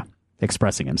of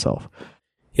expressing himself.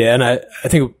 Yeah, and I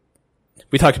think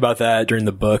we talked about that during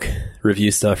the book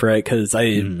review stuff, right? Because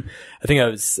I think I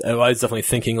was definitely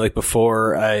thinking like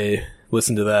before I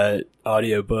listened to that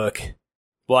audio book.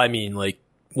 Well, I mean, like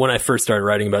when I first started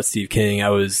writing about Steve King,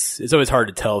 it's always hard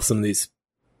to tell if some of these,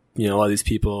 a lot of these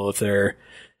people, if they're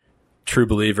true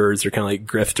believers or kind of like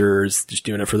grifters, just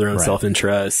doing it for their own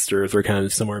self-interest, or if they're kind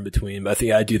of somewhere in between. But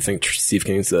I do think Steve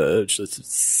King's just a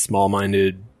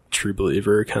small-minded, true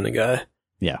believer kind of guy.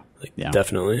 Yeah.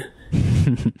 Definitely.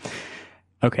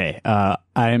 Okay.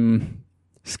 I'm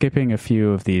skipping a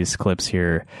few of these clips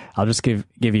here. I'll just give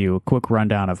you a quick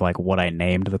rundown of like what I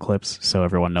named the clips so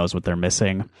everyone knows what they're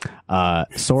missing.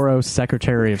 Soros,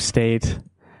 Secretary of State,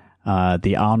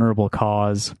 The Honorable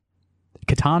Cause,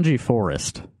 Ketanji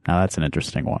Forrest. Now that's an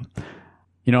interesting one.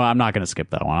 I'm not going to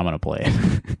skip that one. I'm going to play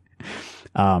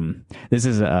it. This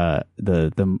is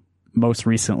the most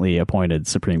recently appointed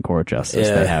Supreme Court justice.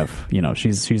 They have,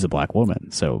 she's a black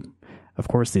woman, so of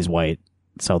course, these white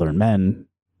Southern men,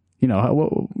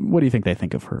 what do you think they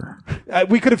think of her?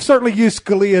 We could have certainly used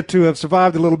Scalia to have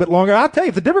survived a little bit longer. I'll tell you,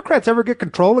 if the Democrats ever get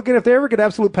control again, if they ever get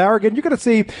absolute power again, you're going to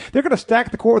see they're going to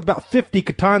stack the court with about 50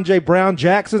 Ketanji Brown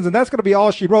Jacksons, and that's going to be all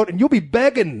she wrote. And you'll be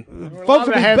begging. Folks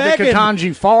will be begging. The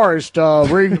Ketanji Forest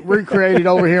recreated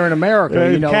over here in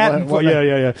America.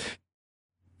 Yeah.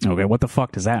 Okay, what the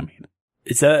fuck does that mean?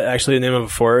 Is that actually the name of a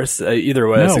forest? Either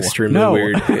way, it's extremely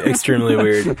weird. Extremely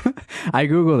weird. I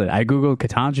Googled it. I Googled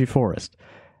Ketanji Forest.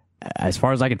 As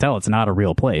far as I can tell, it's not a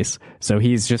real place. So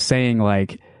he's just saying,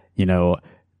 like,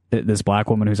 this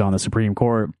black woman who's on the Supreme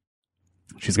Court,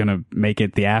 she's going to make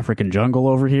it the African jungle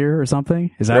over here or something?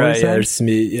 Is that what he said?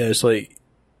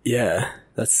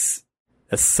 That's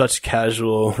such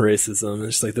casual racism.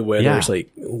 It's like the way they're just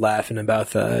like laughing about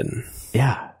that.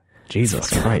 Yeah. Jesus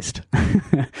Christ.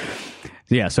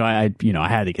 Yeah, so I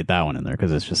had to get that one in there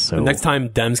because it's just so. The next time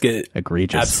Dems get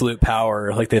egregious, absolute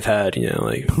power like they've had,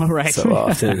 right. So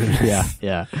often.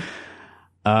 Yeah.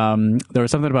 There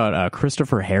was something about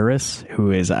Christopher Harris,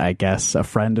 who is, I guess, a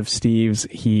friend of Steve's.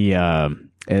 He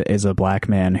is a black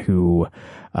man who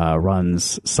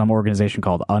runs some organization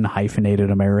called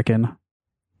Unhyphenated American.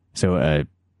 So,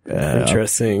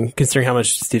 interesting, considering how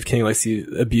much Steve King likes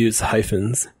to abuse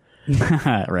hyphens.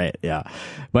 Right, yeah,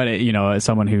 but as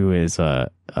someone who is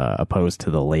opposed to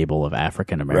the label of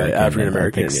African American,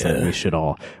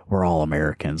 that we're all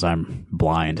Americans. I'm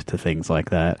blind to things like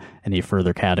that. Any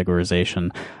further categorization?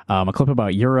 A clip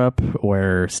about Europe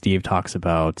where Steve talks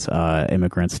about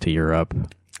immigrants to Europe.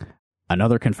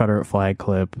 Another Confederate flag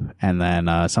clip, and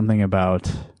then something about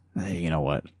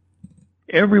what?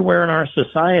 Everywhere in our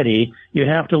society, you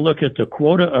have to look at the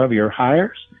quota of your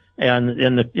hires. And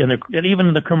and even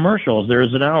in the commercials,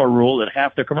 there's an hour rule that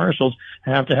half the commercials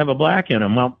have to have a black in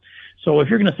them. Well, so if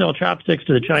you're going to sell chopsticks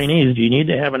to the Chinese, do you need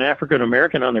to have an African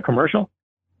American on the commercial?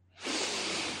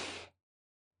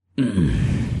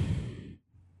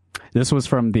 This was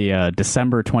from the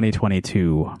December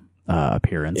 2022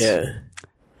 appearance. Yeah.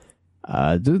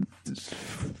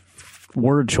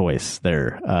 Word choice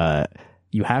there.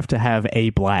 You have to have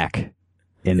a black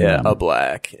in them. A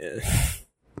black. Yeah.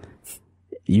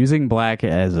 Using black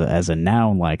as a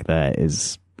noun like that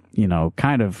is,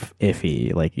 kind of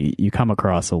iffy. Like, you come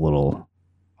across a little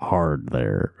hard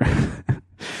there.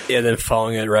 Yeah, then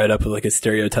following it right up with like a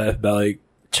stereotype about like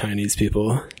Chinese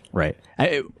people. Right.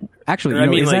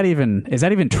 Actually, is that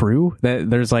even true? That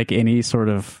there's like any sort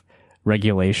of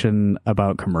regulation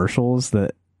about commercials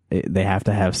that they have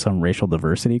to have some racial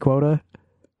diversity quota?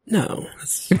 No, it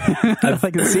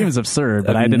seems absurd,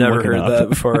 but I didn't never look it heard up. that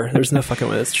before. There's no fucking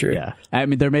way that's true. Yeah, I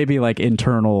mean, there may be like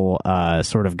internal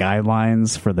sort of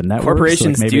guidelines for the networks.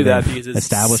 Corporations like do that because it's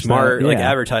smart, like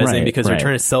advertising, because they're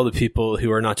trying to sell to people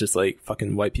who are not just like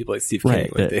fucking white people like Steve King.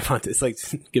 Like they want it's like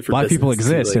good for black business. People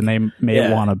exist, and they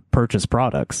may want to purchase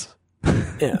products.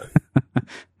 Yeah.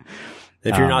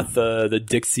 If you're not the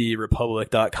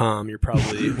DixieRepublic.com, you're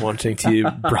probably wanting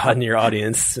to broaden your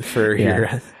audience for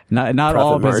your. Not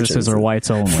all businesses are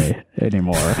whites only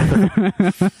anymore.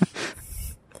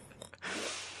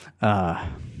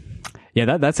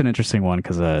 That's an interesting one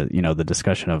because the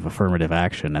discussion of affirmative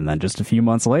action, and then just a few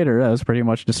months later, that was pretty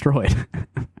much destroyed.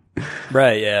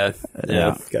 Right? Yeah.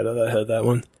 Got that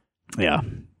one. Yeah.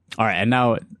 All right, and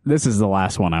now this is the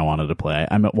last one I wanted to play.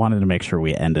 I wanted to make sure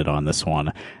we ended on this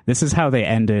one. This is how they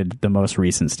ended the most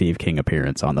recent Steve King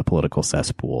appearance on the political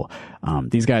cesspool.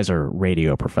 These guys are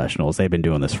radio professionals. They've been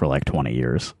doing this for like 20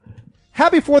 years.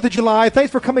 Happy 4th of July.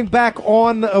 Thanks for coming back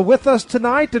on with us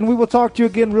tonight, and we will talk to you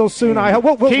again real soon. I hope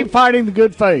we'll keep fighting the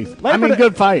good faith.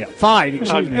 Good fight.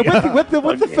 Excuse me. With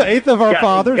the faith of our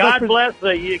fathers. God bless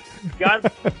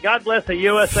the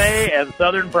USA and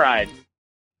Southern pride.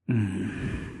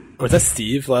 Was that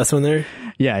Steve, last one there?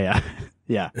 Yeah.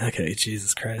 Okay,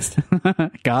 Jesus Christ.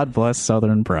 God bless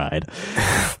Southern pride.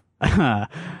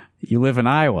 You live in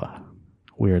Iowa.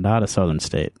 We are not a Southern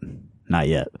state. Not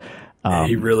yet.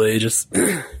 He really just,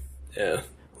 let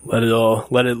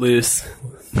it loose.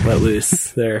 Let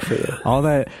loose there for the... All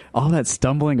that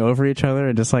stumbling over each other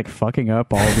and just like fucking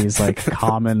up all these like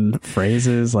common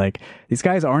phrases. Like, these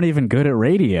guys aren't even good at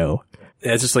radio.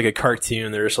 Yeah, it's just like a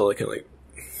cartoon. They're just all like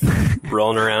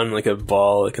rolling around like a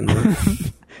ball.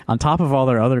 On top of all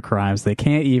their other crimes, they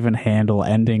can't even handle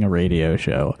ending a radio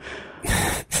show.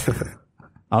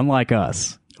 Unlike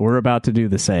us, we're about to do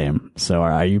the same. So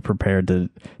are you prepared to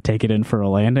take it in for a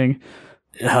landing?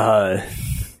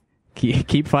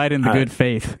 Keep fighting the good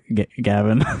faith,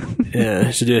 Gavin. Yeah,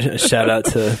 I should do a shout out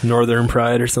to Northern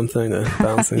Pride or something to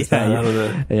balance things down. I don't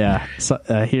know. Yeah, so,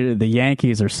 here the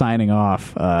Yankees are signing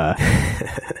off.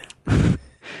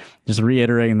 just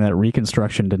reiterating that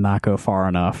Reconstruction did not go far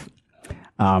enough.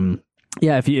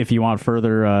 If you want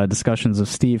further discussions of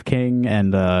Steve King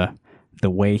and the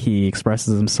way he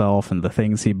expresses himself and the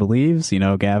things he believes,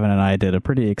 Gavin and I did a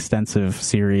pretty extensive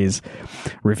series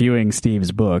reviewing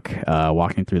Steve's book,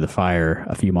 Walking Through the Fire,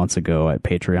 a few months ago at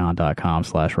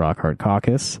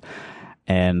patreon.com/rockhardcaucus.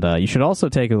 And you should also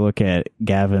take a look at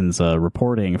Gavin's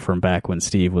reporting from back when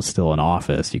Steve was still in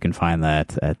office. You can find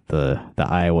that at the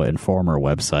Iowa Informer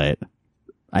website,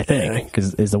 I think,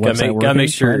 because is the website working? Gotta make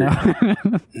sure. Right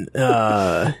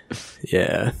now?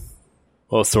 Yeah.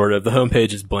 Well, sort of. The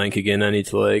homepage is blank again. I need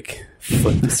to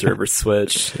flip the server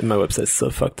switch. And my website's so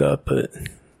fucked up, but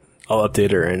I'll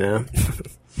update it right now.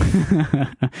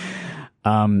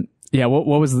 What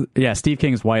was Steve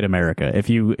King's White America? If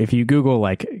you Google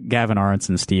Gavin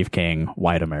Aronson, Steve King,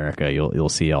 White America, you'll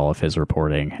see all of his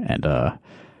reporting and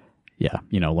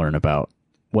learn about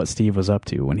what Steve was up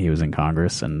to when he was in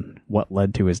Congress and what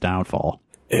led to his downfall.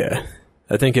 Yeah.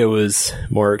 I think it was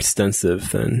more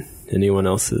extensive than anyone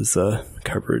else's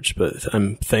coverage, but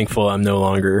I'm thankful I'm no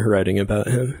longer writing about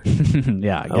him.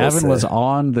 Yeah, Gavin was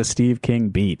on the Steve King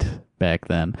beat back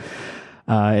then.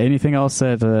 Anything else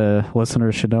that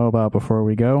listeners should know about before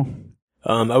we go?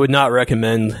 I would not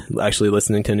recommend actually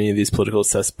listening to any of these political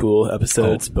cesspool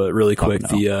episodes, but really quick,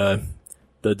 no.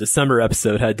 The December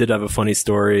episode did have a funny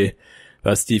story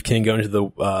about Steve King going to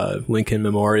the Lincoln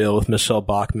Memorial with Michelle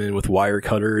Bachmann with wire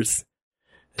cutters.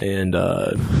 And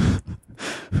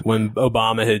when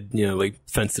Obama had,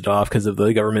 fenced it off because of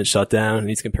the government shutdown, and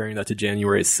he's comparing that to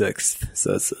January 6th.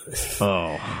 So it's,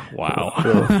 oh,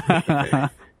 wow.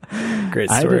 Great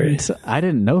story. I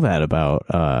didn't know that about,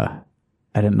 I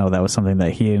didn't know that was something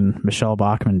that he and Michelle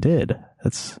Bachmann did.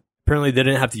 Apparently they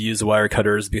didn't have to use the wire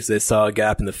cutters because they saw a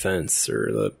gap in the fence or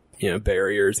the,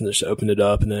 barriers, and they just opened it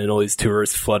up, and then all these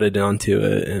tourists flooded onto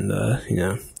it, and,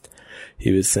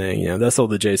 he was saying, that's all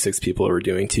the J6 people were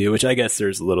doing to you, which I guess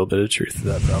there's a little bit of truth to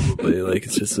that probably.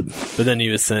 It's just, but then he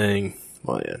was saying,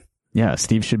 well, yeah. Yeah,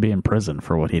 Steve should be in prison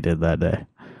for what he did that day.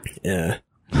 Yeah.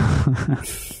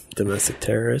 Domestic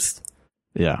terrorist.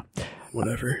 Yeah.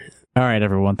 Whatever. All right,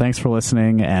 everyone. Thanks for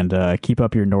listening, and keep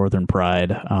up your Northern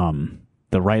pride.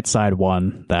 The right side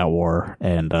won that war,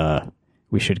 and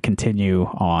we should continue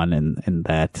on in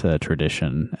that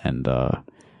tradition and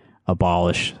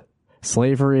abolish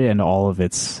slavery and all of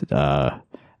its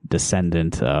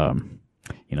descendant,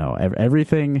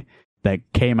 everything that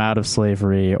came out of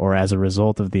slavery or as a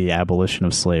result of the abolition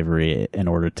of slavery, in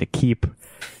order to keep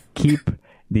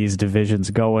these divisions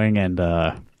going and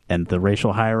the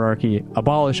racial hierarchy.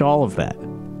 Abolish all of that.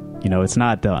 It's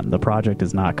not done. The project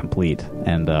is not complete,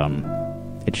 and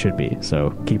it should be.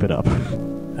 So keep it up.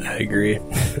 I agree.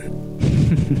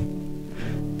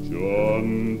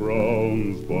 John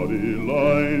Brown's body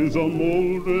lies a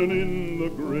mouldering in the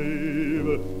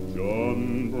grave.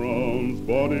 John Brown's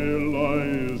body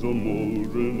lies a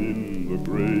mouldering in the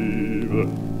grave.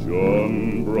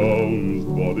 John Brown's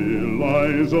body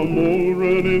lies a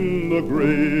mouldering in the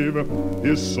grave.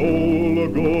 His soul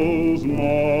goes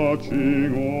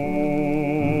marching on.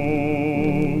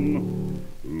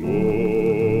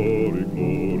 Glory,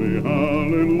 glory,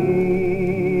 hallelujah.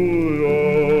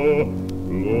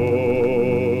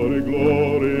 Glory,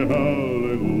 glory,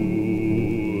 hallelujah.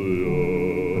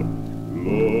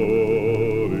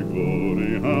 Glory,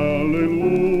 glory, hallelujah.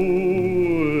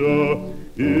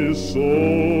 His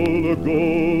soul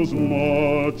goes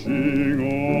marching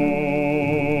on.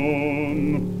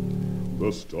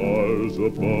 The stars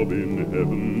above in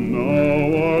heaven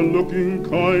now are looking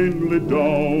kindly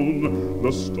down.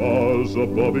 The stars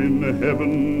above in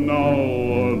heaven now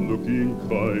are looking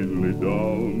kindly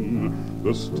down.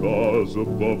 The stars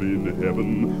above in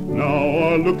heaven now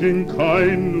are looking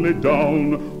kindly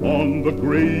down on the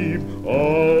grave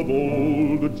of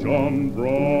old John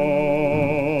Brown.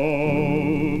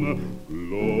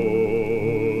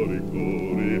 Glory,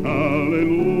 glory,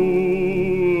 hallelujah.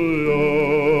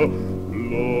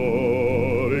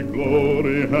 Glory,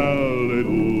 glory,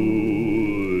 hallelujah.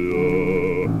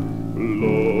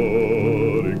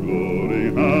 Glory,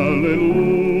 glory,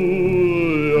 hallelujah.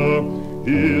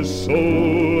 His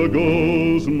soul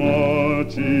goes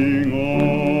marching on.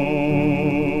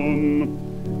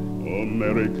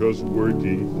 America's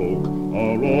working folk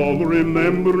are all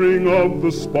remembering of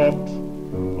the spot.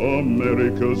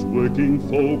 America's working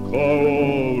folk are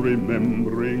all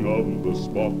remembering of the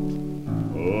spot.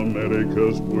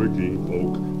 America's working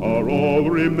folk are all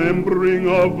remembering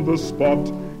of the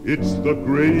spot. It's the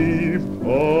grave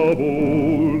of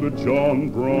old John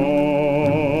Brown.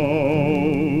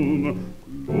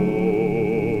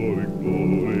 Glory,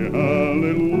 glory,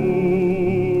 hallelujah.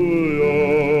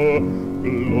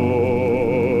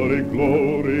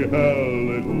 glory,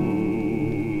 hallelujah.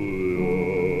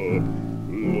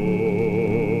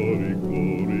 Glory,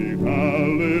 glory,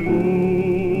 hallelujah.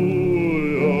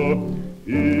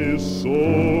 His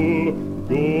soul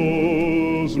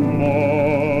goes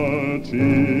marching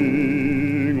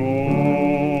on.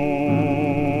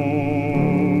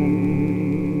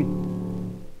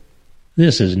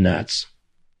 This is nuts.